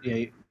Herbert.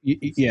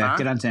 Yeah. Huh?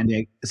 Get on San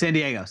Diego. San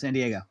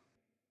Diego.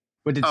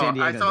 What did San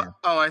Diego do?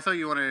 I thought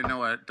you wanted to know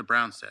what the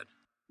Browns did.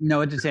 No,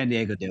 what did San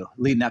Diego do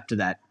leading up to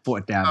that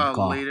 4th down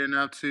call? Leading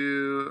up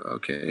to.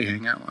 Okay,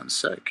 hang on one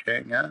sec.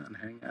 Hang on.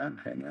 We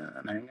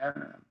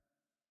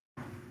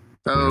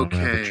don't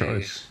have a Okay.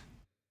 choice.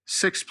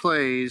 6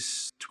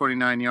 plays,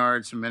 29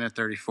 yards, a minute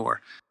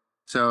 34.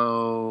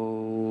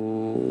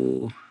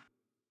 So,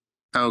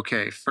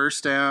 okay,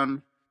 1st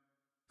down.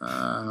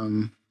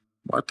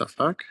 What the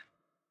fuck?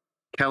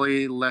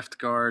 Kelly left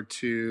guard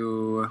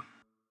to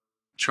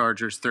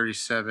Chargers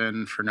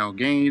 37 for no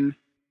gain.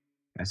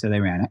 So they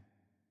ran it.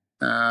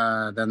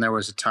 Then there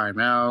was a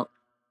timeout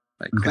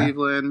by Okay.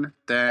 Cleveland.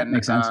 Then That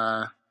makes sense.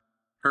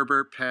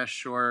 Herbert passed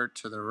short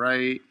to the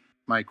right.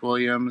 Mike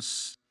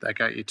Williams, that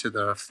got you to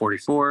the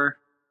 44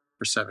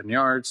 for 7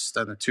 yards.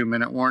 Then the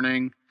 2-minute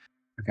warning.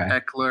 Okay.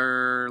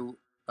 Eckler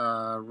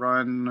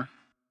run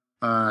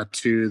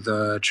to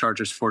the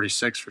Chargers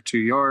 46 for 2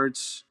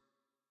 yards.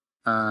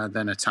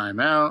 Then a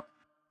timeout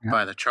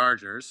by the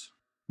Chargers.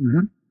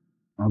 Mm-hmm.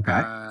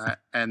 Okay.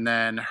 And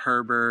then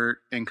Herbert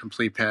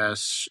incomplete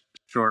pass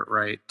short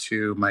right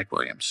to Mike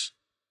Williams.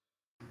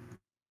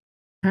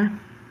 So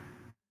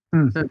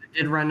they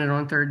did run it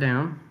on 3rd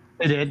down.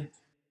 They did.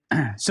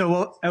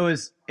 So it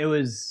was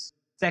 2nd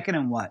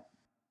and what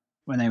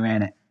when they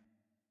ran it?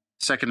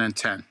 2nd and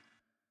 10.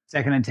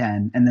 2nd and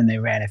 10, and then they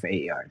ran it for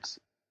 8 yards.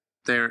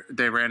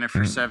 They ran it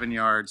for 7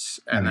 yards,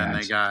 and 7 then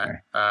yards, they got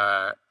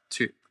sorry.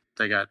 2.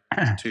 They got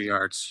 2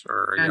 yards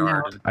or a And now-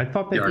 yard. I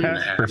thought they Yard and a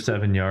passed half. for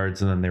 7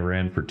 yards and then they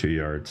ran for 2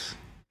 yards.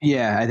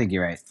 Yeah, I think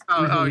you're right.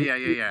 Oh yeah.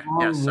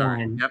 Yes, sorry.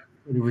 One. Yep.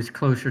 It was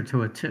closer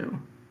to a 2.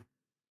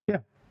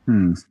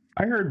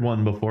 I heard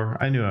one before.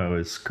 I knew I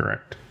was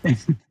correct.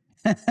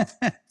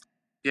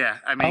 Yeah,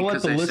 I mean, I'll let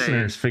because the they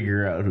listeners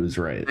figure out who's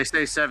right.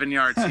 say 7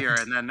 yards here,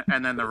 and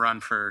then the run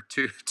for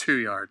 2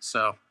 yards.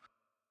 So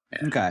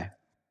Okay.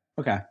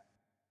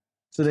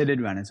 So they did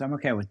run it, so I'm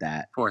okay with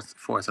that. fourth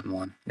and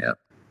 1. Yep.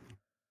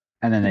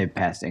 And then they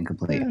passed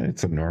incomplete. Yeah,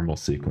 it's a normal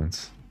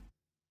sequence.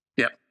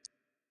 Yep.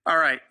 All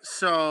right.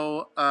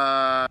 So,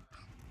 all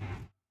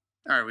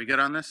right, we good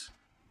on this?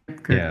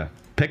 Good. Yeah,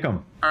 pick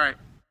them. All right.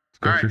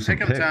 Go All right, through some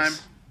pick 'em time.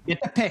 picks.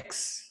 Get the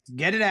picks.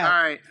 Get it All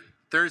out. right.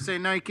 Thursday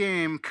night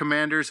game,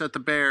 Commanders at the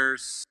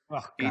Bears, Oh,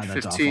 God,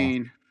 that's awful.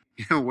 8:15.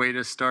 Way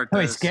to start Oh,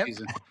 the wait, Skip?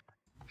 season.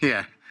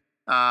 Yeah.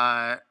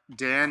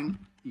 Dan,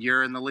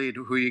 you're in the lead.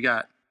 Who you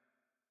got?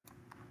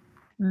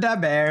 The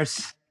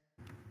Bears.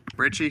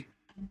 Richie?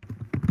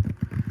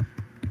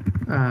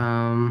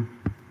 Oh,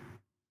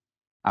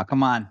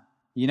 come on.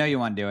 You know you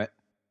want to do it.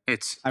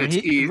 It's I mean,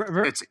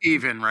 it's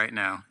even right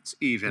now. It's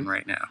even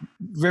right now.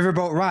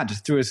 Riverboat Ron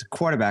just threw his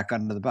quarterback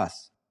under the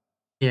bus.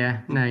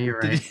 Yeah, no, you're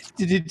right.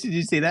 Did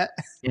you see that?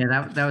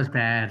 Yeah, that was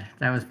bad.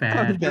 That was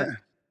bad. If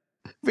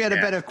we had a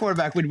Yeah. better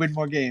quarterback, we'd win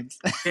more games.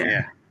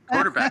 Yeah.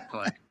 Quarterback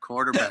play.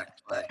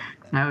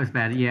 That was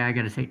bad. Yeah, I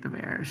got to take the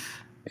Bears.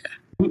 Yeah.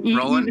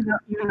 Roland?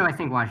 Even though I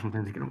think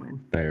Washington's going to win.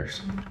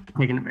 Bears.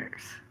 Taking the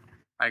Bears.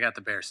 I got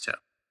the Bears too.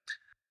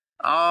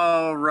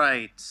 All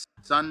right.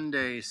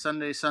 Sunday. This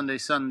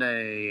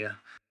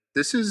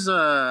is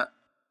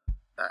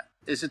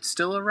it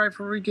still a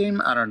rivalry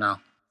game? I don't know.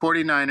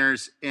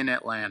 49ers in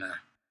Atlanta.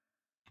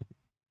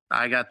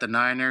 I got the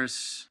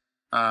Niners.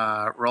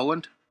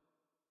 Roland?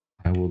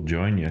 I will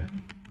join you.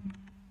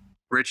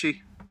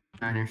 Richie?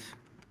 Niners.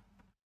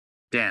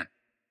 Dan?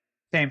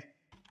 Same.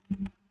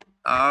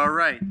 All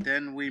right,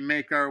 then we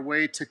make our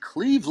way to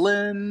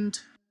Cleveland.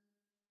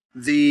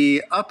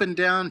 The up and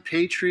down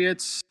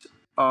Patriots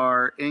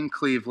are in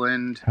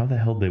Cleveland. How the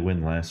hell did they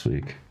win last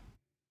week?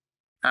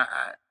 I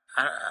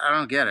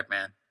don't get it,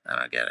 man. I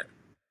don't get it.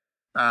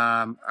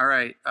 All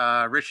right,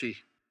 Richie.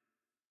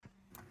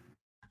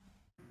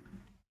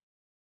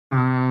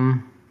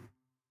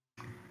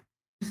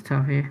 It's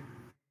tough here.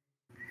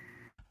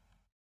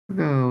 We'll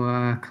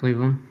go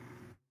Cleveland.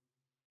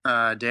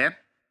 Dan?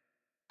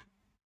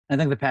 I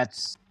think the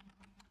Pats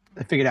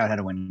figured out how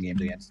to win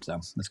games against, so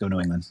let's go New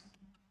England.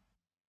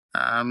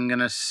 I'm going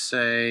to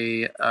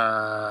say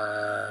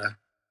the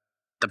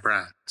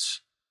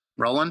Browns.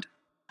 Roland?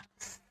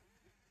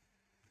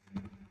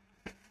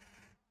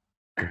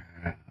 Do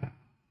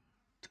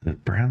the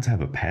Browns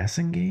have a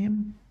passing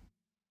game?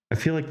 I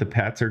feel like the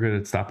Pats are good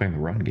at stopping the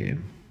run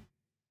game.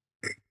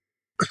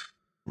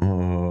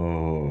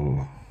 Oh,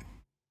 I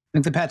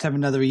think the Pats have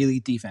another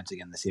elite defense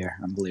again this year.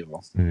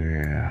 Unbelievable.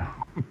 yeah.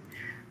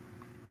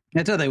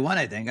 That's how they won,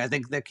 I think. I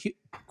think the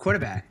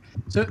quarterback.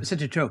 So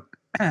such a joke.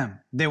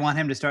 They want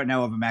him to start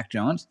now over Mac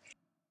Jones.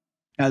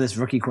 This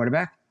rookie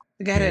quarterback.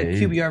 The guy had a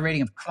QBR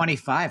rating of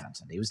 25 on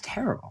Sunday. It was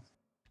terrible.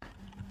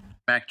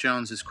 Mac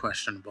Jones is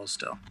questionable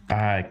still.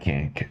 I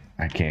can't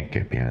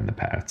get behind the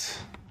Pats.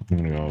 I'm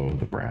gonna go with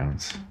the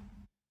Browns.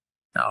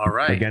 All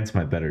right. Against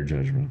my better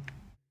judgment.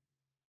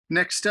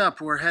 Next up,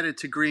 we're headed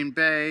to Green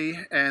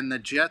Bay, and the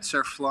Jets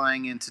are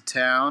flying into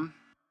town.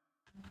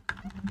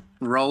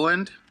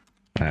 Roland,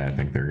 I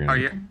think they're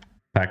gonna.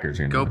 Packers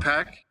are gonna go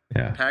Pack.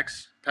 Yeah.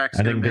 Packs. I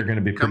think they're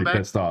gonna be pretty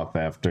pissed off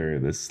after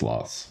this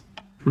loss.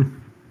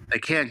 They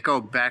can't go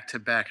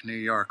back-to-back New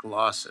York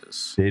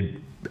losses.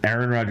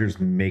 Aaron Rodgers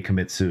may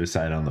commit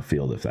suicide on the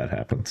field if that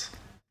happens.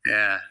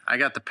 Yeah, I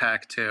got the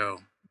Pack too.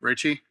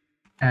 Richie?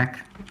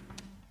 Pack.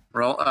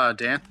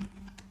 Dan?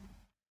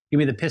 Give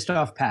me the pissed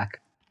off Pack.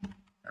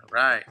 All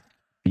right.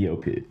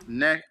 BOP.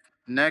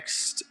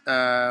 Next,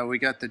 we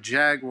got the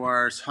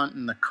Jaguars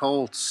hunting the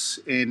Colts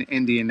in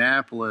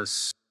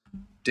Indianapolis.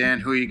 Dan,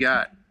 who you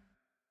got?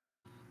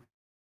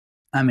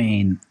 I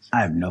mean, I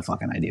have no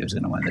fucking idea who's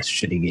going to win this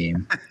shitty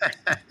game.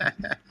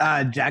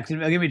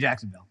 Jacksonville. Give me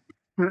Jacksonville.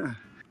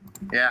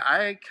 Yeah,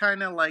 I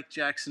kind of like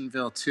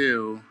Jacksonville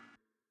too.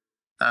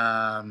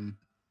 I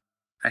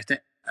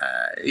think,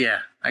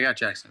 I got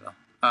Jacksonville.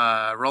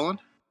 Roland?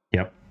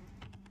 Yep.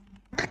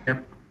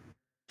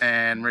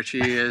 And Richie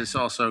is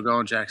also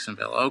going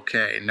Jacksonville.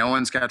 Okay, no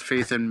one's got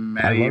faith in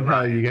Matty. I love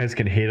how you guys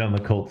can hate on the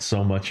Colts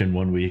so much in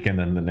 1 week, and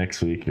then the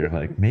next week you're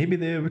like, maybe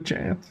they have a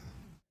chance.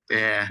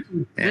 Yeah.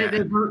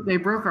 They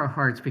broke our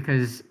hearts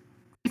because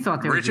we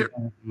thought they were better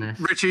than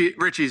this.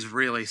 Richie's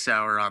really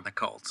sour on the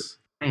Colts.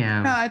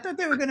 Yeah. No, I thought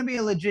they were going to be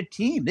a legit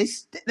team.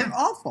 They're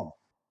awful.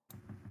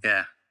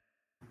 Yeah.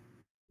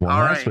 Well,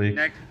 all last right.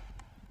 week.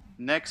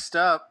 Next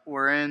up,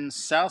 we're in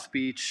South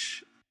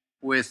Beach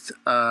with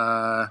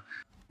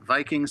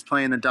Vikings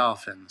playing the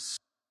Dolphins.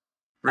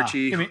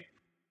 Richie,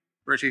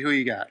 who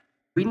you got?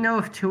 We know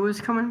if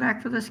Tua's coming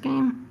back for this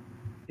game.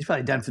 He's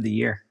probably done for the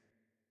year.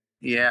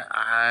 Yeah,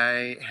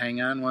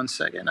 hang on 1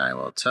 second. I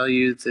will tell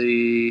you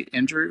the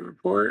injury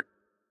report.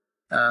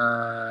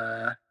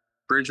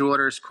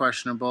 Bridgewater is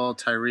questionable.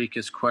 Tyreek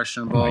is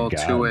questionable.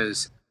 Tua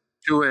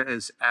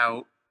is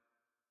out.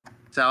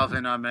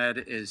 Salvin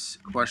Ahmed is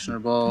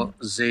questionable.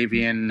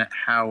 Xavier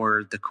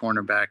Howard, the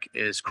cornerback,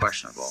 is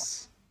questionable.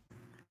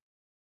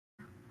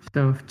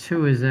 So if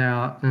Tua's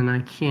out, then I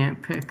can't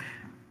pick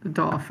the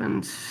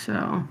Dolphins. So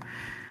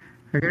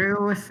I gotta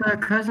go with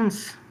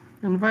Cousins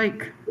and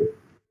Vike.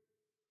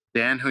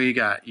 Dan, who you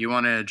got? You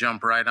want to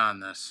jump right on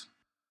this?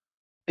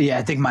 Yeah,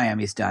 I think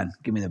Miami's done.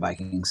 Give me the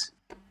Vikings.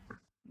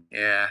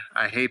 Yeah,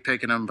 I hate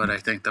picking them, but I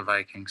think the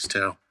Vikings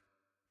too.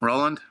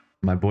 Roland?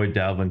 My boy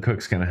Dalvin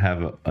Cook's going to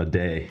have a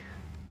day.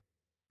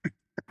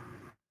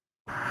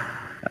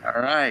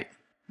 All right.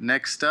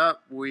 Next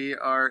up, we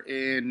are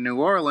in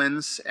New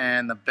Orleans,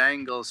 and the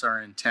Bengals are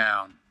in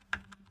town.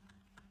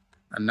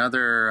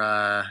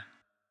 Another,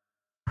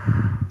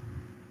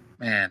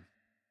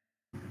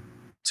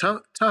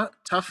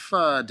 tough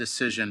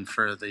decision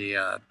for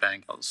the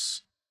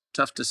Bengals.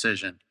 Tough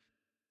decision.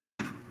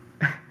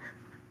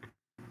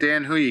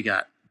 Dan, who you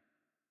got?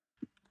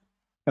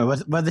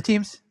 What are the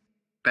teams?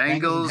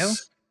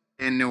 Bengals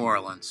in New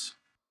Orleans.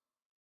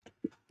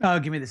 Oh,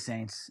 give me the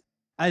Saints.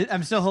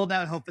 I'm still holding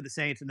out hope for the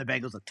Saints, and the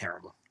Bengals look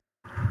terrible.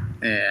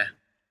 Yeah.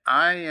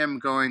 I am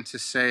going to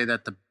say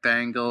that the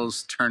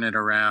Bengals turn it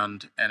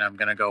around, and I'm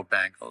going to go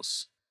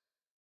Bengals.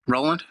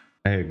 Roland?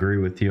 I agree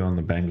with you on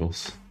the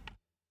Bengals.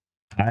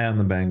 High on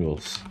the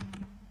Bengals.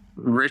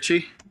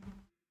 Richie?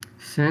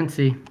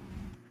 Cincy.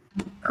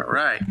 All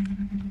right.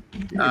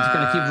 It's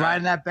going to keep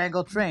riding that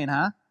Bengal train,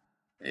 huh?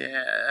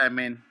 Yeah, I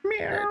mean,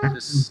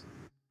 just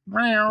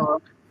meow.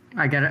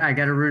 I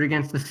gotta root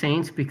against the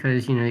Saints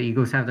because the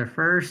Eagles have their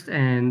first,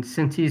 and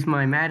Cincy's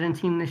my Madden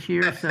team this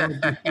year, so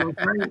it just feels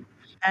right.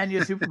 And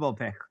your Super Bowl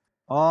pick.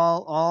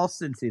 All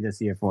Cincy this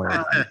year for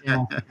you.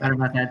 Yeah, forgot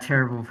about that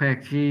terrible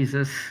pick.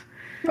 Jesus.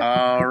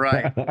 All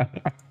right.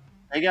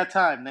 They got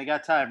time,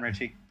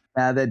 Richie.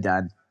 They're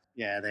done.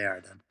 Yeah, they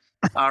are done.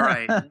 All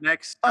right.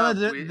 Next up,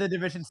 the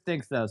division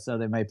stinks, though, so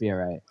they might be all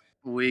right.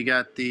 We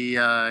got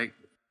the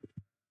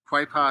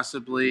quite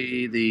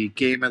possibly the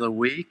game of the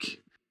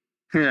week.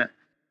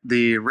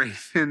 The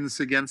Ravens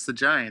against the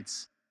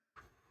Giants.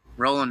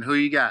 Roland, who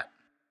you got?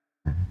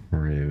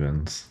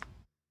 Ravens.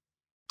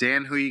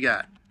 Dan, who you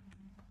got?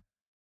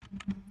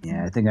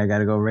 Yeah, I think I got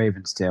to go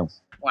Ravens, too.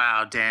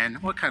 Wow, Dan.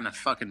 What kind of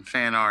fucking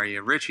fan are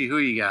you? Richie, who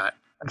you got?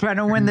 I'm trying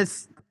to win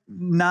this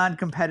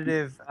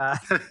non-competitive...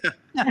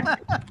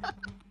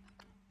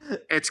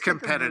 It's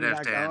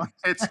competitive, Dan.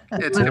 It's We'll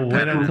competitive.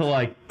 wait until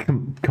I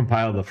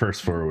compile the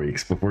first 4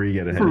 weeks before you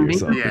get ahead of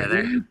yourself. Yeah,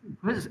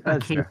 There's a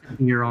case of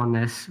beer on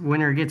this.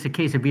 Winner gets a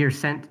case of beer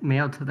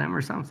mailed to them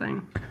or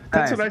something.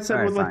 That's what I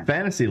said with like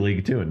Fantasy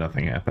League too, and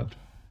nothing happened.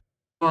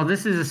 Well,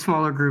 this is a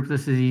smaller group.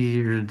 This is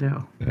easier to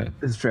do. Yeah.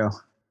 It's true.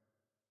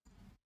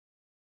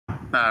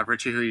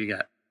 Richie, who you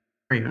got?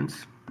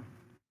 Ravens.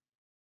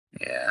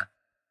 Yeah.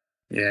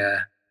 You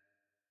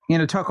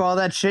gonna talk all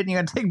that shit and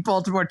you're gonna take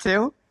Baltimore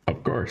too?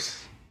 Of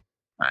course.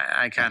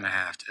 I kind of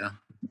have to.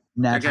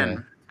 Naturally.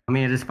 Again, I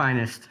mean, at his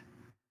finest.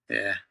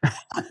 yeah.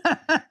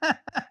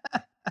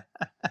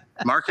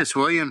 Marcus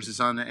Williams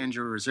is on the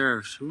injury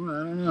reserve. Ooh, I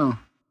don't know.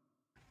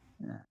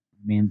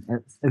 I mean,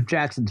 if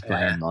Jackson's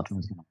playing, Yeah.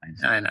 Baltimore's going to win.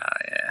 I know.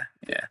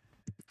 Yeah.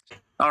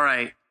 All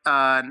right.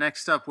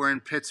 Next up, we're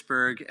in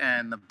Pittsburgh,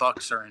 and the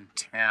Bucks are in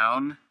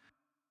town.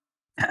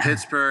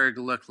 Pittsburgh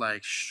looked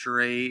like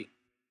straight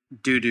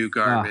doo-doo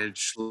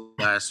garbage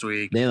last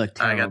week. They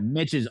look I terrible.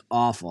 Mitch is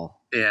awful.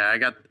 Yeah, I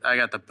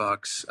got the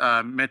Bucks.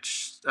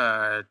 Mitch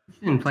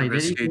Didn't play,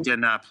 did he? Trubisky did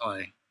not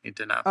play. He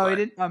did not play. Oh, he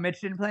didn't. Oh,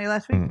 Mitch didn't play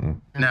last week. Mm-mm.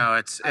 No,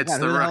 it's Oh,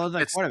 God, the who the hell was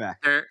rookie. that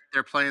quarterback?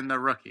 They're playing the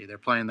rookie. They're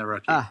playing the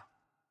rookie. Ah,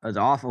 it was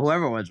awful.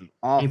 Whoever it was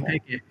awful. Kenny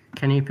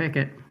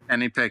Pickett.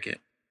 Kenny Pickett.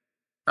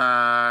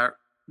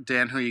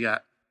 Dan, who you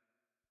got?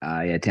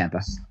 Yeah,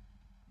 Tampa.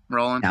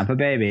 Roland. Tampa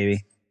Bay,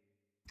 baby.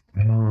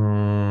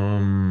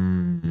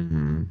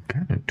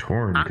 Kind of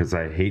torn because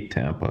I hate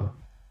Tampa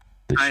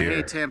this I year.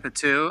 hate Tampa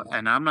too,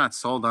 and I'm not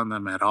sold on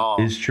them at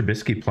all. Is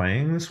Trubisky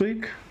playing this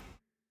week?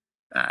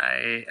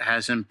 I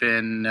hasn't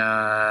been.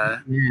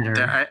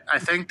 Matter. I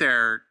think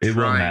they're It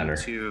will trying matter.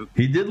 to.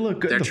 He did look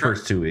good They're the try-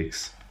 first 2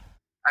 weeks.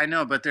 I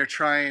know, but they're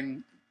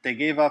trying. They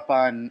gave up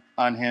on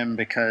him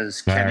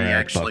because All Kenny right,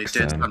 actually Bucks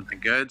did then. something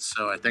good.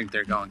 So I think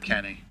they're going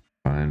Kenny.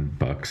 Fine,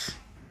 Bucks.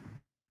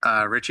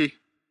 Richie.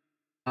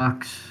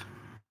 Bucks.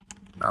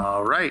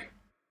 All right.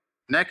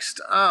 Next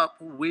up,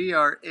 we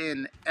are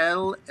in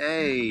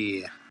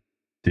L.A.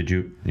 Did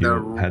you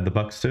had the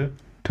Bucks too,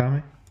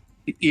 Tommy?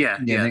 Yeah,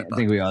 I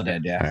think we all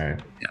did. Yeah.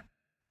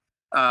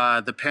 All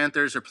right. The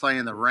Panthers are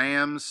playing the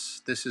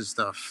Rams. This is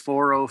the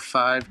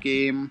 4:05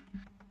 game,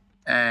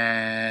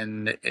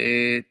 and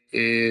it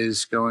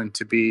is going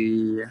to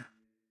be.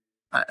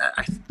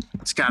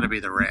 It's got to be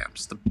the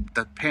Rams.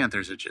 The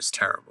Panthers are just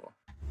terrible.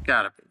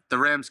 Got to be. The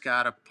Rams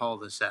got to pull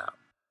this out.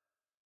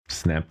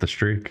 Snap the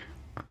streak.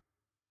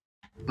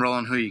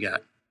 Roland, who you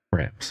got?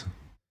 Rams.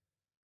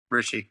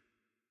 Richie.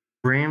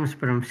 Rams,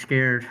 but I'm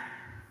scared.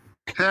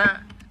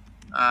 I'm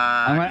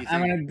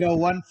gonna go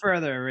one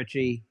further,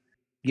 Richie.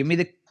 Give me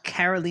the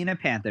Carolina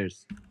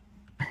Panthers.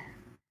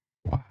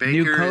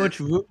 New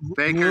coach,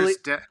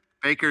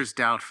 Baker's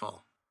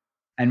doubtful.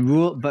 And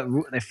Rule, but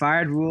they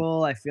fired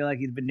Rule. I feel like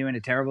he's been doing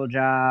a terrible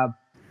job.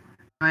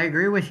 I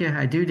agree with you.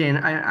 I do, Dan.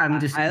 I'm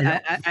just.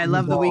 I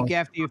love the week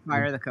after you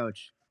fire the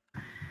coach.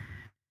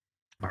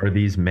 Are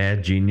these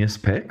mad genius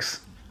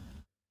picks?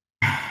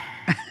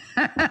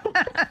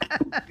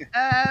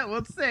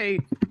 We'll see.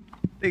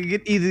 They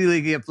could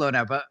easily get blown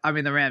out, but I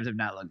mean the Rams have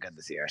not looked good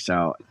this year.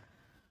 So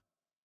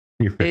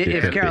if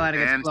Carolina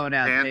gets blown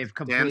out, they've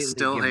completely Dan's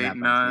still given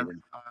hating up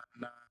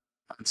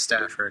on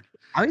Stafford.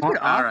 Oh, he's been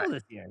awful All right.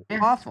 this year. Yeah.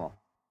 Awful.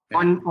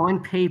 On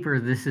paper,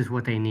 this is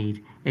what they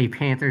need: a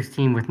Panthers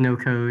team with no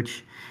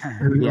coach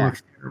who Yeah.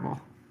 looks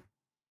terrible.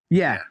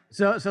 Yeah.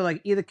 So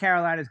like either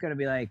Carolina's going to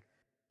be like,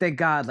 thank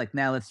God, like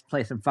now let's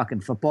play some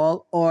fucking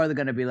football, or they're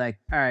going to be like,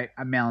 all right,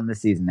 I'm mailing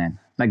this season in.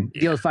 Like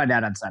you'll find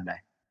out on Sunday.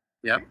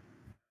 Yep.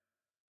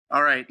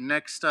 All right.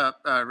 Next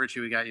up, Richie,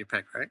 we got your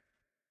pick, right?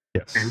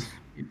 Yes.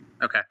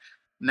 Okay.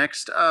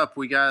 Next up,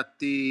 we got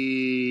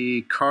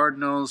the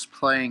Cardinals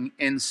playing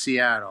in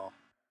Seattle.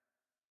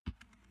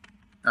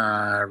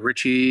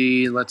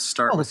 Richie, let's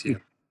start with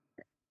you.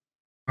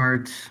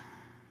 Cards.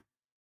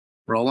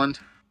 Roland,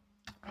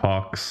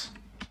 Hawks.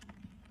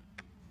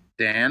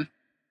 Dan.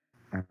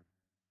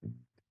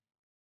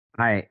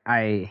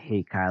 I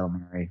hate Kyler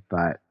Murray,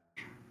 but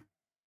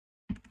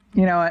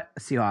you know what?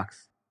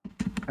 Seahawks.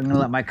 I'm gonna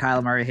let my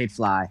Kyler Murray hate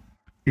fly.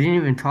 We didn't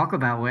even talk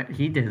about what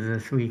he did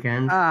this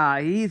weekend.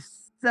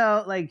 He's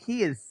so like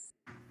he is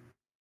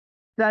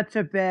such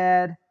a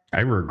bad.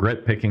 I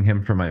regret picking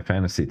him for my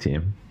fantasy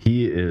team.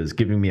 He is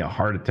giving me a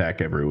heart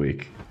attack every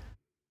week.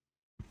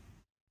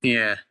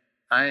 Yeah.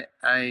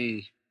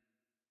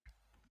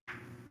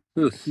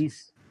 Oof.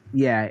 He's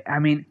I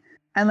mean,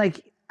 and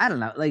like I don't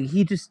know, like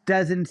he just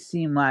doesn't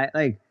seem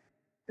like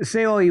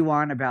say all you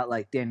want about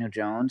like Daniel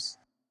Jones,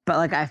 but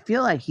like I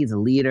feel like he's a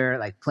leader,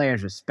 like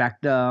players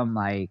respect him,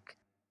 like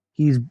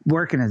he's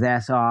working his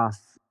ass off.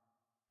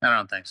 I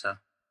don't think so.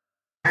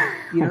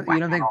 You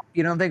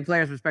don't think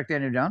players respect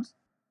Daniel Jones?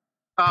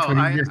 Oh,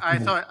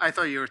 I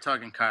thought you were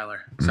talking Kyler.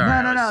 Sorry.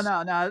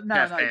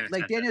 No.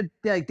 Like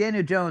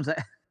Daniel Jones.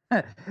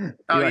 Oh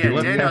yeah, He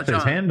left Daniel his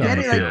Jones. hand on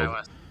the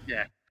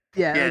field.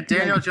 Yeah,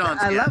 Daniel Jones.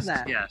 I yes, love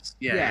that. Yes.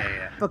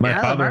 Yeah. But My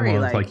Kyler father-in-law Murray,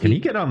 was like, can he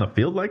get on the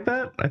field like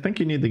that? I think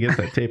you need to get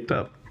that taped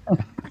up.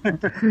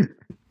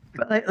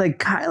 But like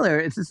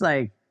Kyler, it's just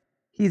like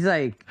he's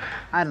like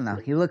I don't know.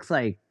 He looks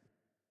like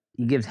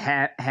he gives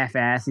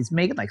half-ass. He's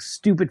making like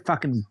stupid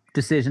fucking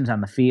decisions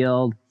on the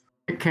field.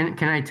 Can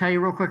I tell you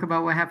real quick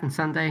about what happened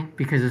Sunday?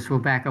 Because this will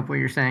back up what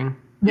you're saying.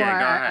 Yeah, Well,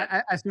 go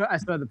ahead. I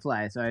saw the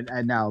play, so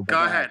I know. But,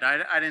 Go ahead.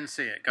 I didn't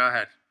see it. Go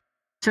ahead.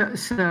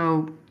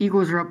 So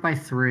Eagles are up by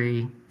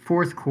 3,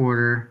 fourth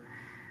quarter.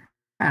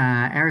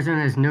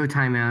 Arizona has no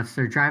timeouts.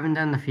 They're driving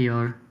down the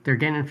field. They're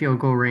getting in field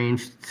goal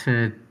range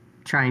to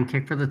try and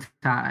kick for the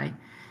tie.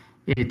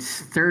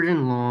 It's 3rd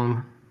and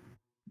long.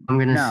 I'm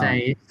gonna No,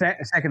 say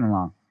second and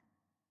long.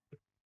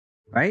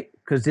 Right?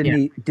 Because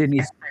Yeah. didn't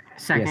he?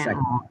 second.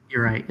 second. Long.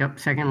 You're right. Yep,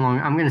 second and long.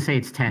 I'm gonna say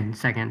it's 10.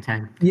 Second and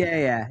 10.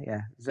 Yeah.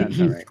 Sounds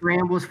He all right.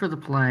 scrambles for the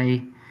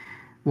play.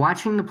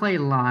 Watching the play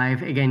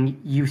live, again,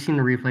 you've seen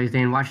the replays,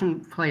 Dan. Watching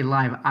the play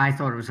live, I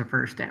thought it was a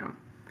first down.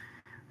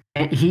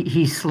 And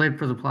he slid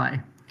for the play.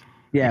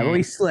 Yeah, well,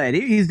 he slid.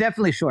 He's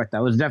definitely short,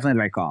 though. It was definitely the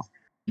right call.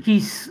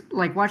 He's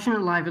like watching it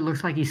live. It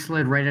looks like he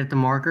slid right at the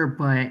marker,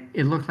 but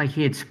it looked like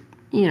he had,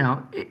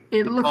 it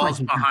looked like Ball's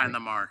he behind the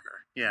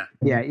marker. Yeah.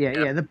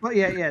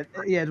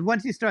 Yeah.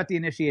 Once you start the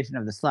initiation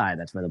of the slide,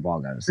 that's where the ball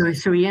goes.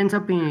 So he ends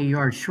up being a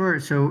yard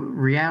short. So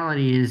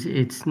reality is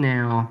it's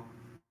now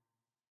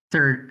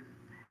third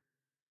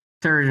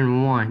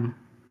and 1.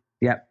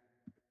 Yep.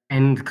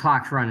 And the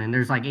clock's running.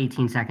 There's like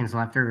 18 seconds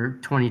left or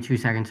 22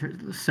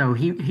 seconds. So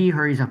he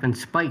hurries up and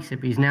spikes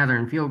it because now they're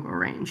in field goal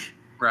range.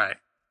 Right.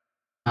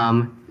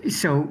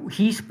 So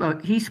he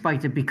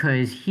spiked it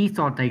because he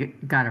thought they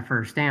got a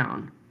first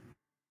down.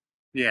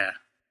 Yeah.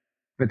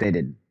 But they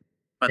didn't.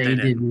 But They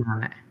did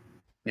not.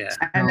 Yeah.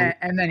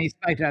 And then he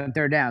spiked it on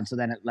third down, so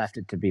then it left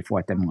it to be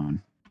 4th and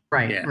 1.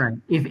 Right, Yeah. right.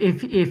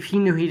 If he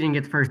knew he didn't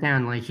get the first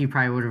down, like he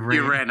probably would have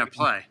You ran a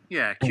play.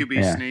 Yeah. QB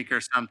Yeah. sneak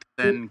or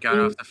something. Got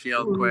off the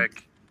field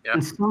quick. Yep.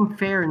 In some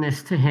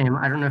fairness to him,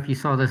 I don't know if you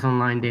saw this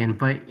online, Dan,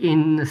 but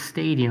in the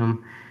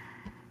stadium,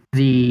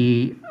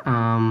 the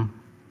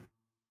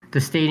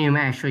stadium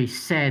actually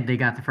said they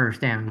got the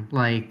first down.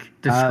 Like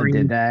the screen.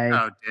 Did they?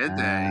 Oh, did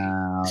they?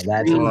 Oh,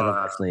 that's a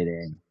little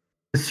misleading.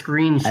 The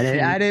screen.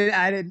 I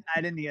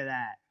didn't hear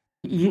that.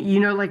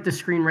 You know, like the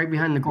screen right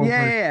behind the goal.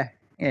 Yeah.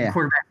 The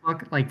quarterback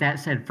look like that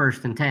said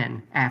 1st and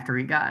 10 after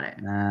he got it.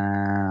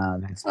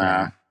 That's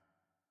bad.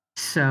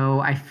 So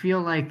I feel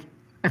like.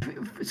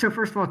 So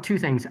first of all, 2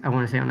 things I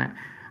want to say on that.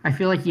 I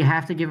feel like you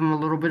have to give him a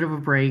little bit of a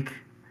break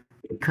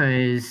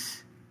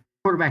because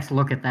quarterbacks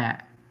look at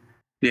that.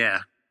 Yeah.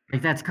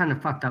 Like that's kind of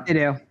fucked up. They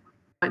do.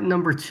 But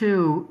number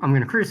 2, I'm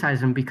going to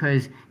criticize him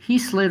because he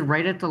slid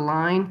right at the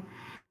line.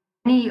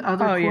 Any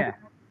other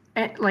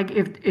like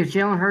if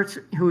Jalen Hurts,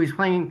 who he's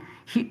playing,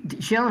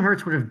 Jalen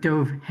Hurts would have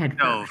dove head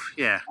first.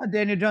 Yeah.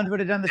 Daniel Jones would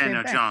have done the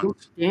same thing.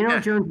 Daniel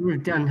Jones would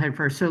have done head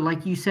first. So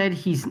like you said,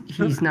 he's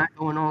not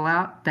going all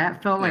out.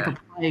 That felt like a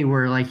play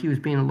where like he was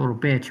being a little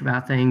bitch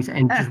about things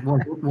and just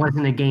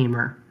wasn't a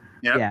gamer.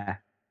 Yep.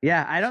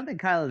 Yeah. I don't think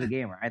Kyle is a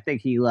gamer. I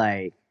think he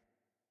like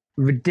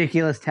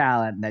ridiculous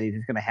talent that he's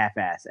just gonna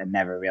half-ass and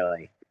never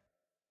really.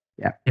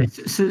 Yeah.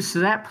 So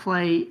that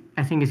play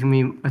I think is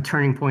gonna be a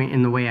turning point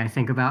in the way I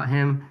think about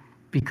him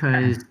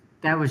because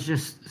that was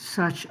just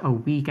such a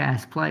weak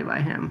ass play by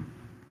him.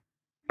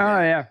 Oh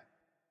yeah.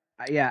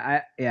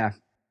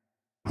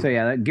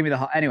 So give me the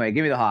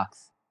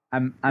Hawks.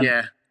 I'm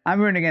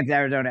rooting against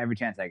Arizona every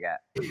chance I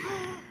get.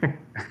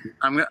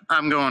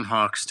 I'm going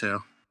Hawks too.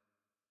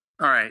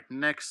 All right,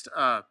 next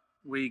up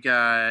we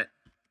got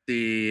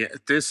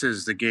this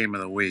is the game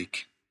of the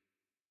week.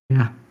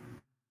 Yeah.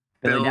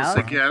 Bills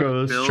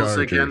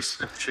against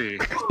the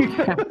Chiefs.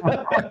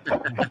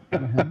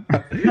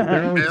 There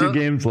are only 2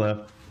 games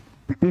left.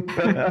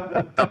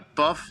 The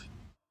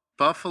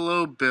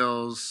Buffalo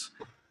Bills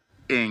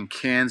in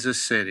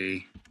Kansas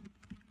City,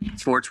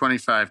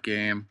 4:25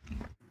 game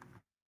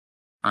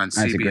on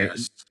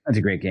CBS. That's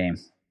a great game.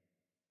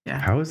 Yeah.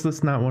 How is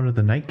this not one of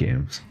the night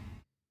games?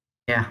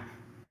 Yeah.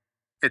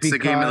 It's the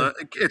game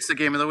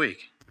of the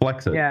week.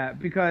 Flex it. Yeah,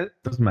 because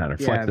Doesn't matter.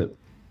 Flex it.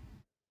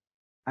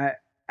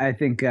 I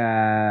think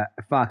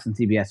Fox and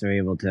CBS are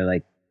able to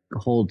like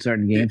hold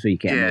certain games so you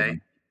can't move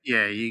them.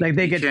 Yeah,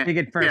 they get first. They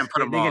get first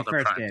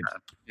dibs.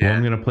 Well,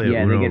 I'm gonna play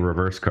a Uno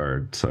reverse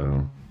card.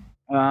 So.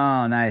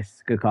 Oh,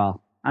 nice, good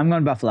call. I'm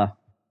going Buffalo.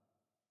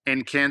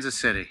 In Kansas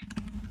City.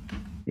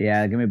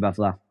 Yeah, give me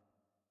Buffalo.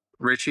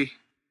 Richie.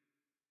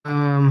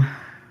 Yeah,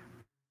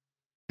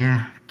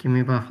 give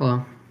me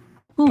Buffalo.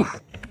 Ooh.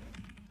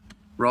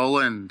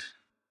 Roland.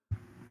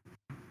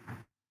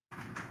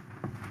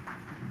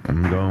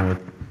 I'm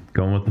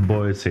going with the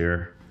boys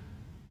here.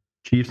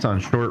 Chiefs on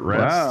short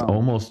rest,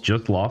 almost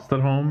just lost at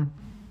home.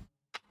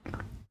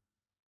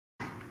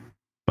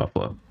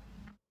 Buffalo.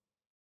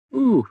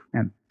 Ooh,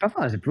 man,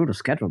 Buffalo has a brutal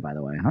schedule, by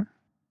the way, huh?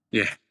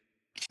 Yeah.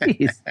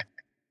 Jeez.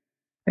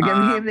 Like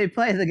every game they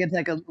play is against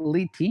like an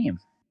elite team.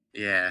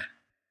 Yeah.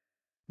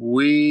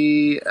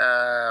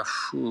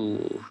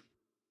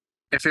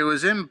 If it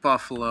was in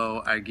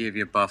Buffalo, I'd give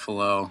you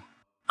Buffalo.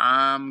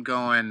 I'm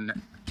going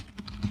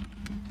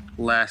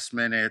last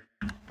minute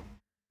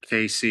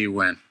KC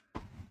win.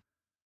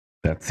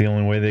 That's the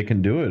only way they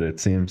can do it, it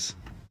seems.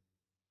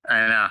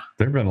 I know.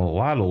 There have been a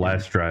lot of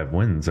last drive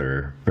wins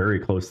or very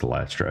close to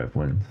last drive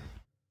wins.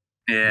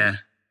 Yeah.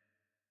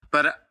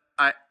 But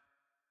I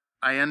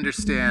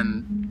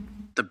understand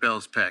the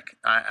Bills pick.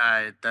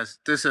 This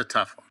is a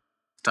tough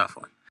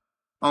one.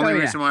 Only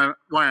reason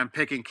why I'm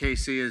picking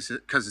KC is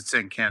because it's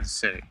in Kansas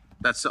City.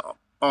 That's the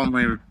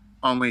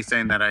only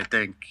thing that I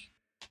think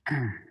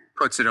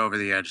puts it over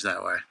the edge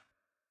that way.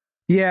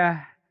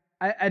 Yeah,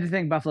 I just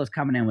think Buffalo's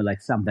coming in with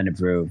like something to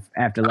prove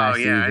after last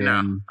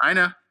season. I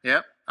know.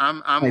 Yep,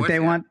 I'm like with they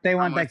you. want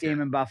that game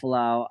in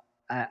Buffalo.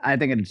 I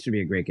think it should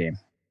be a great game.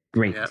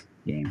 Great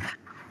game.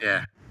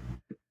 Yeah.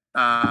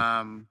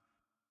 All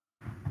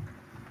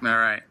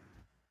right.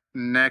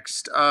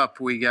 Next up,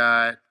 we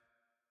got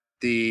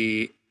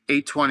the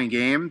 8:20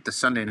 game, the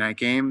Sunday night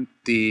game.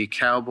 The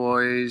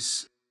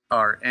Cowboys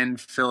are in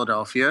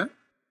Philadelphia.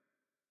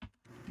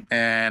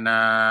 And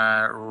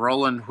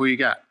Roland, who you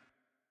got?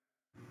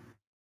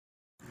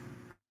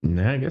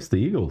 Nah, I guess the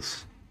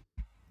Eagles.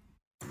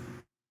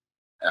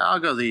 I'll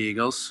go the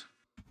Eagles.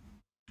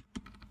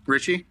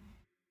 Richie?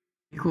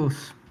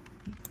 Eagles.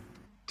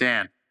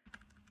 Dan?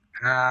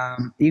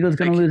 Eagles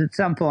going to lose at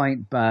some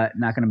point, but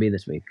not going to be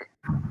this week.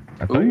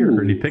 I thought you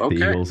already picked the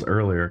Eagles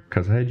earlier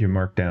because I had you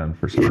marked down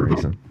for some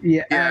reason.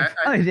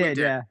 I did.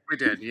 We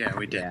did.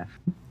 Yeah.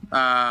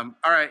 All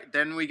right,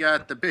 then we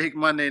got the big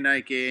Monday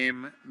night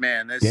game.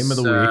 Man, this game of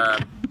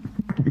the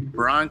week.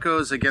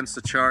 Broncos against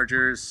the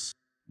Chargers.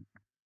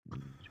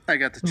 I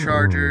got the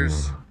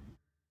Chargers.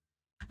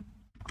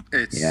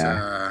 It's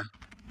I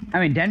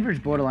mean, Denver's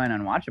borderline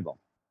unwatchable.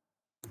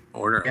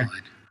 Borderline.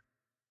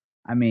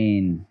 I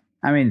mean,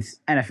 it's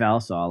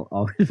NFL, so I'll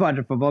always watch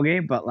a football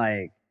game, but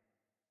like,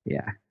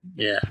 yeah.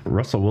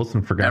 Russell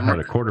Wilson forgot how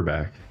to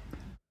quarterback.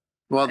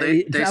 Well,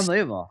 it's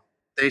unbelievable.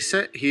 They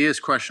said he is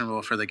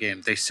questionable for the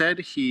game. They said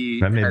he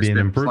has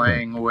been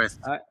playing with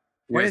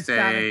There it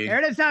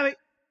is, Tommy.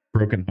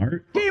 Broken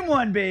heart. Game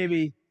 1,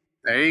 baby.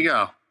 There you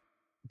go.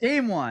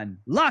 Game 1.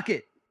 Lock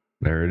it.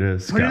 There it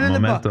is. Put Got it in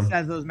momentum. the books,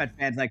 as those Met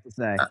fans like to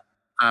say.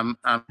 I'm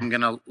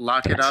gonna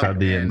lock it up.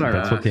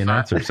 That's what the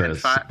announcer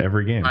says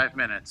every game. 5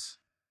 minutes.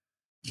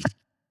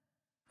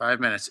 5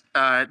 minutes.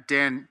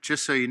 Dan,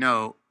 just so you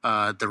know,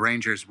 the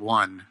Rangers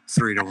won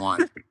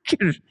 3-1.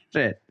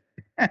 Shit.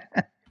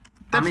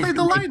 They played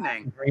the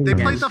Lightning. They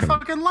played the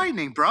fucking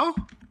Lightning, bro.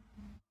 I'm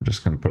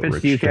just gonna put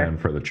Chris, Rich down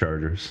for the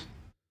Chargers.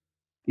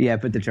 Yeah,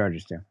 put the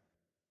Chargers too.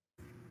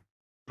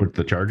 Put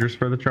the Chargers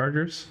for the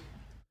Chargers.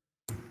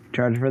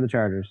 Chargers for the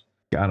Chargers.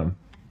 Got him.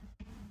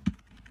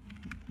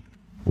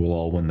 We'll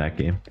all win that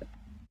game.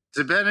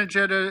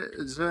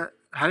 Zibanejad,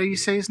 how do you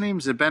say his name?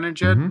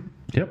 Zibanejad? Mm-hmm.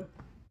 Yep.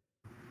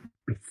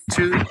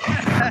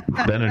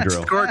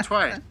 Benadryl. Scored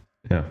twice.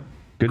 Yeah.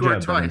 Good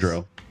job, twice.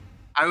 Benadryl.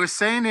 I was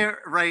saying it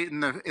right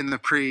in the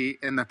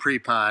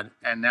pre-pod,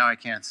 and now I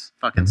can't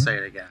fucking say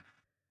it again.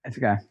 That's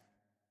okay.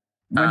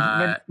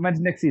 When's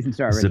next season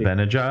start, Richie?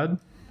 Zibanejad?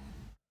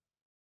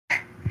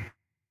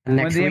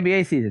 When's the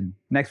NBA season?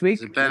 Next week?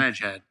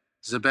 Zibanejad.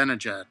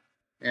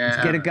 Yeah.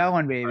 Let's get it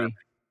going, baby.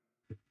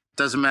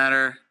 Doesn't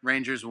matter.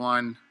 Rangers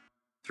won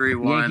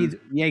 3-1.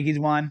 Yankees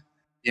won.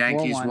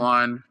 Yankees 4-1.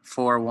 won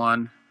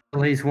 4-1.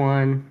 Phillies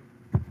won.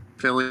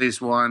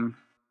 Phillies won.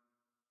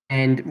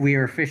 And we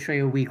are officially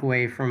a week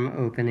away from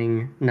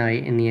opening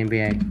night in the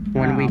NBA.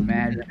 1 week.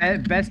 Man.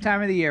 Best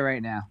time of the year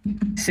right now.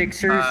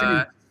 Sixers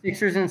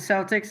and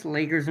Celtics,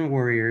 Lakers and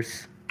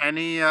Warriors.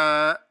 Any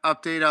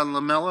update on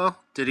LaMelo?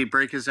 Did he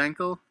break his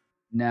ankle?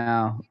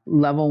 No.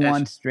 Level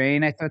 1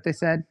 strain, I thought they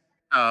said.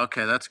 Oh,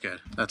 okay. That's good.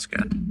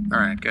 All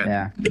right, good.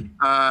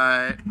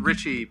 Yeah.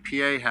 Richie,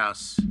 PA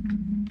House.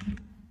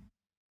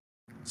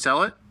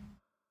 Sell it?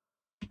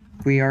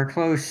 We are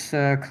close.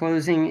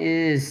 Closing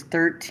is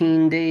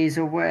 13 days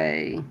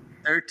away.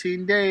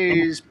 13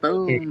 days.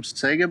 Boom.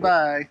 Say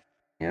goodbye.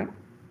 Yep.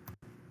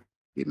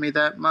 Give me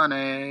that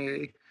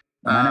money.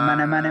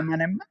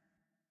 Money.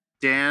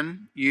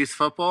 Dan, youth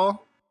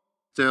football?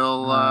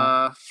 Still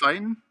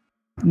fighting?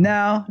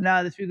 No,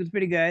 this week was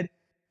pretty good.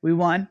 We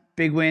won.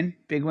 Big win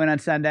on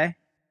Sunday.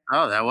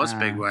 Oh, that was a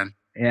big win.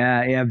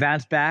 Yeah,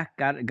 bounced back.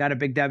 Got a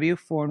big W,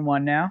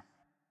 4-1 now.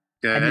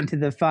 Good. And into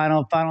the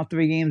final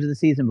 3 games of the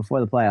season before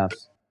the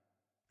playoffs.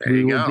 There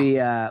you go.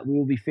 We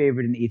will be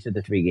favored in each of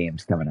the 3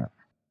 games coming up.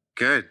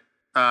 Good.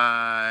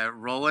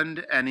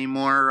 Roland, any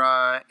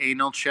more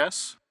anal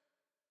chess?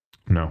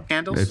 No.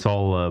 Candles? It's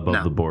all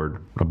above the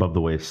board, above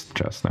the waist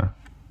chest now.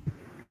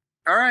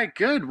 All right,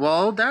 good.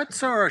 Well,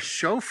 that's our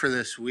show for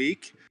this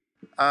week.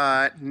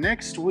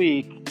 Next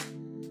week...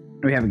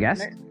 Do we have a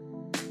guest?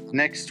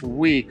 Next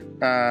week,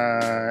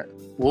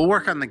 we'll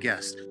work on the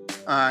guest.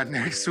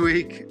 Next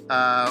week,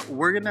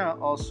 we're going to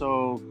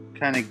also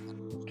kind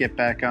of get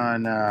back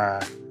on...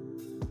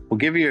 we'll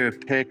give you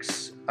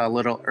picks a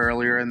little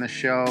earlier in the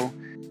show,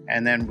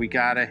 and then we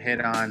got to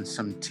hit on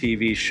some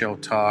TV show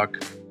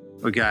talk.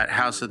 We got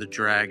House of the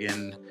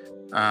Dragon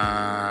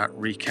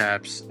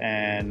recaps,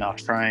 and I'll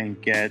try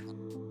and get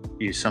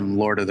you some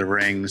Lord of the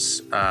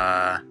Rings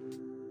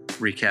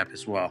recap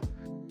as well.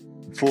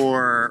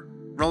 For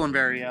Roland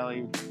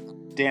Barrielli,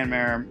 Dan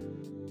Merrim,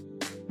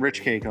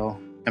 Rich Cagle,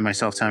 and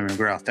myself, Tommy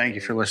McGraw, thank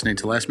you for listening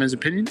to Last Man's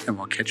Opinion, and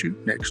we'll catch you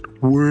next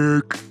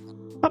week.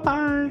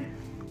 Bye-bye.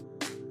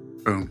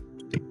 Boom.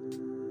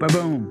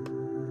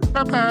 Ba-boom.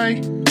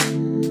 Bye-bye.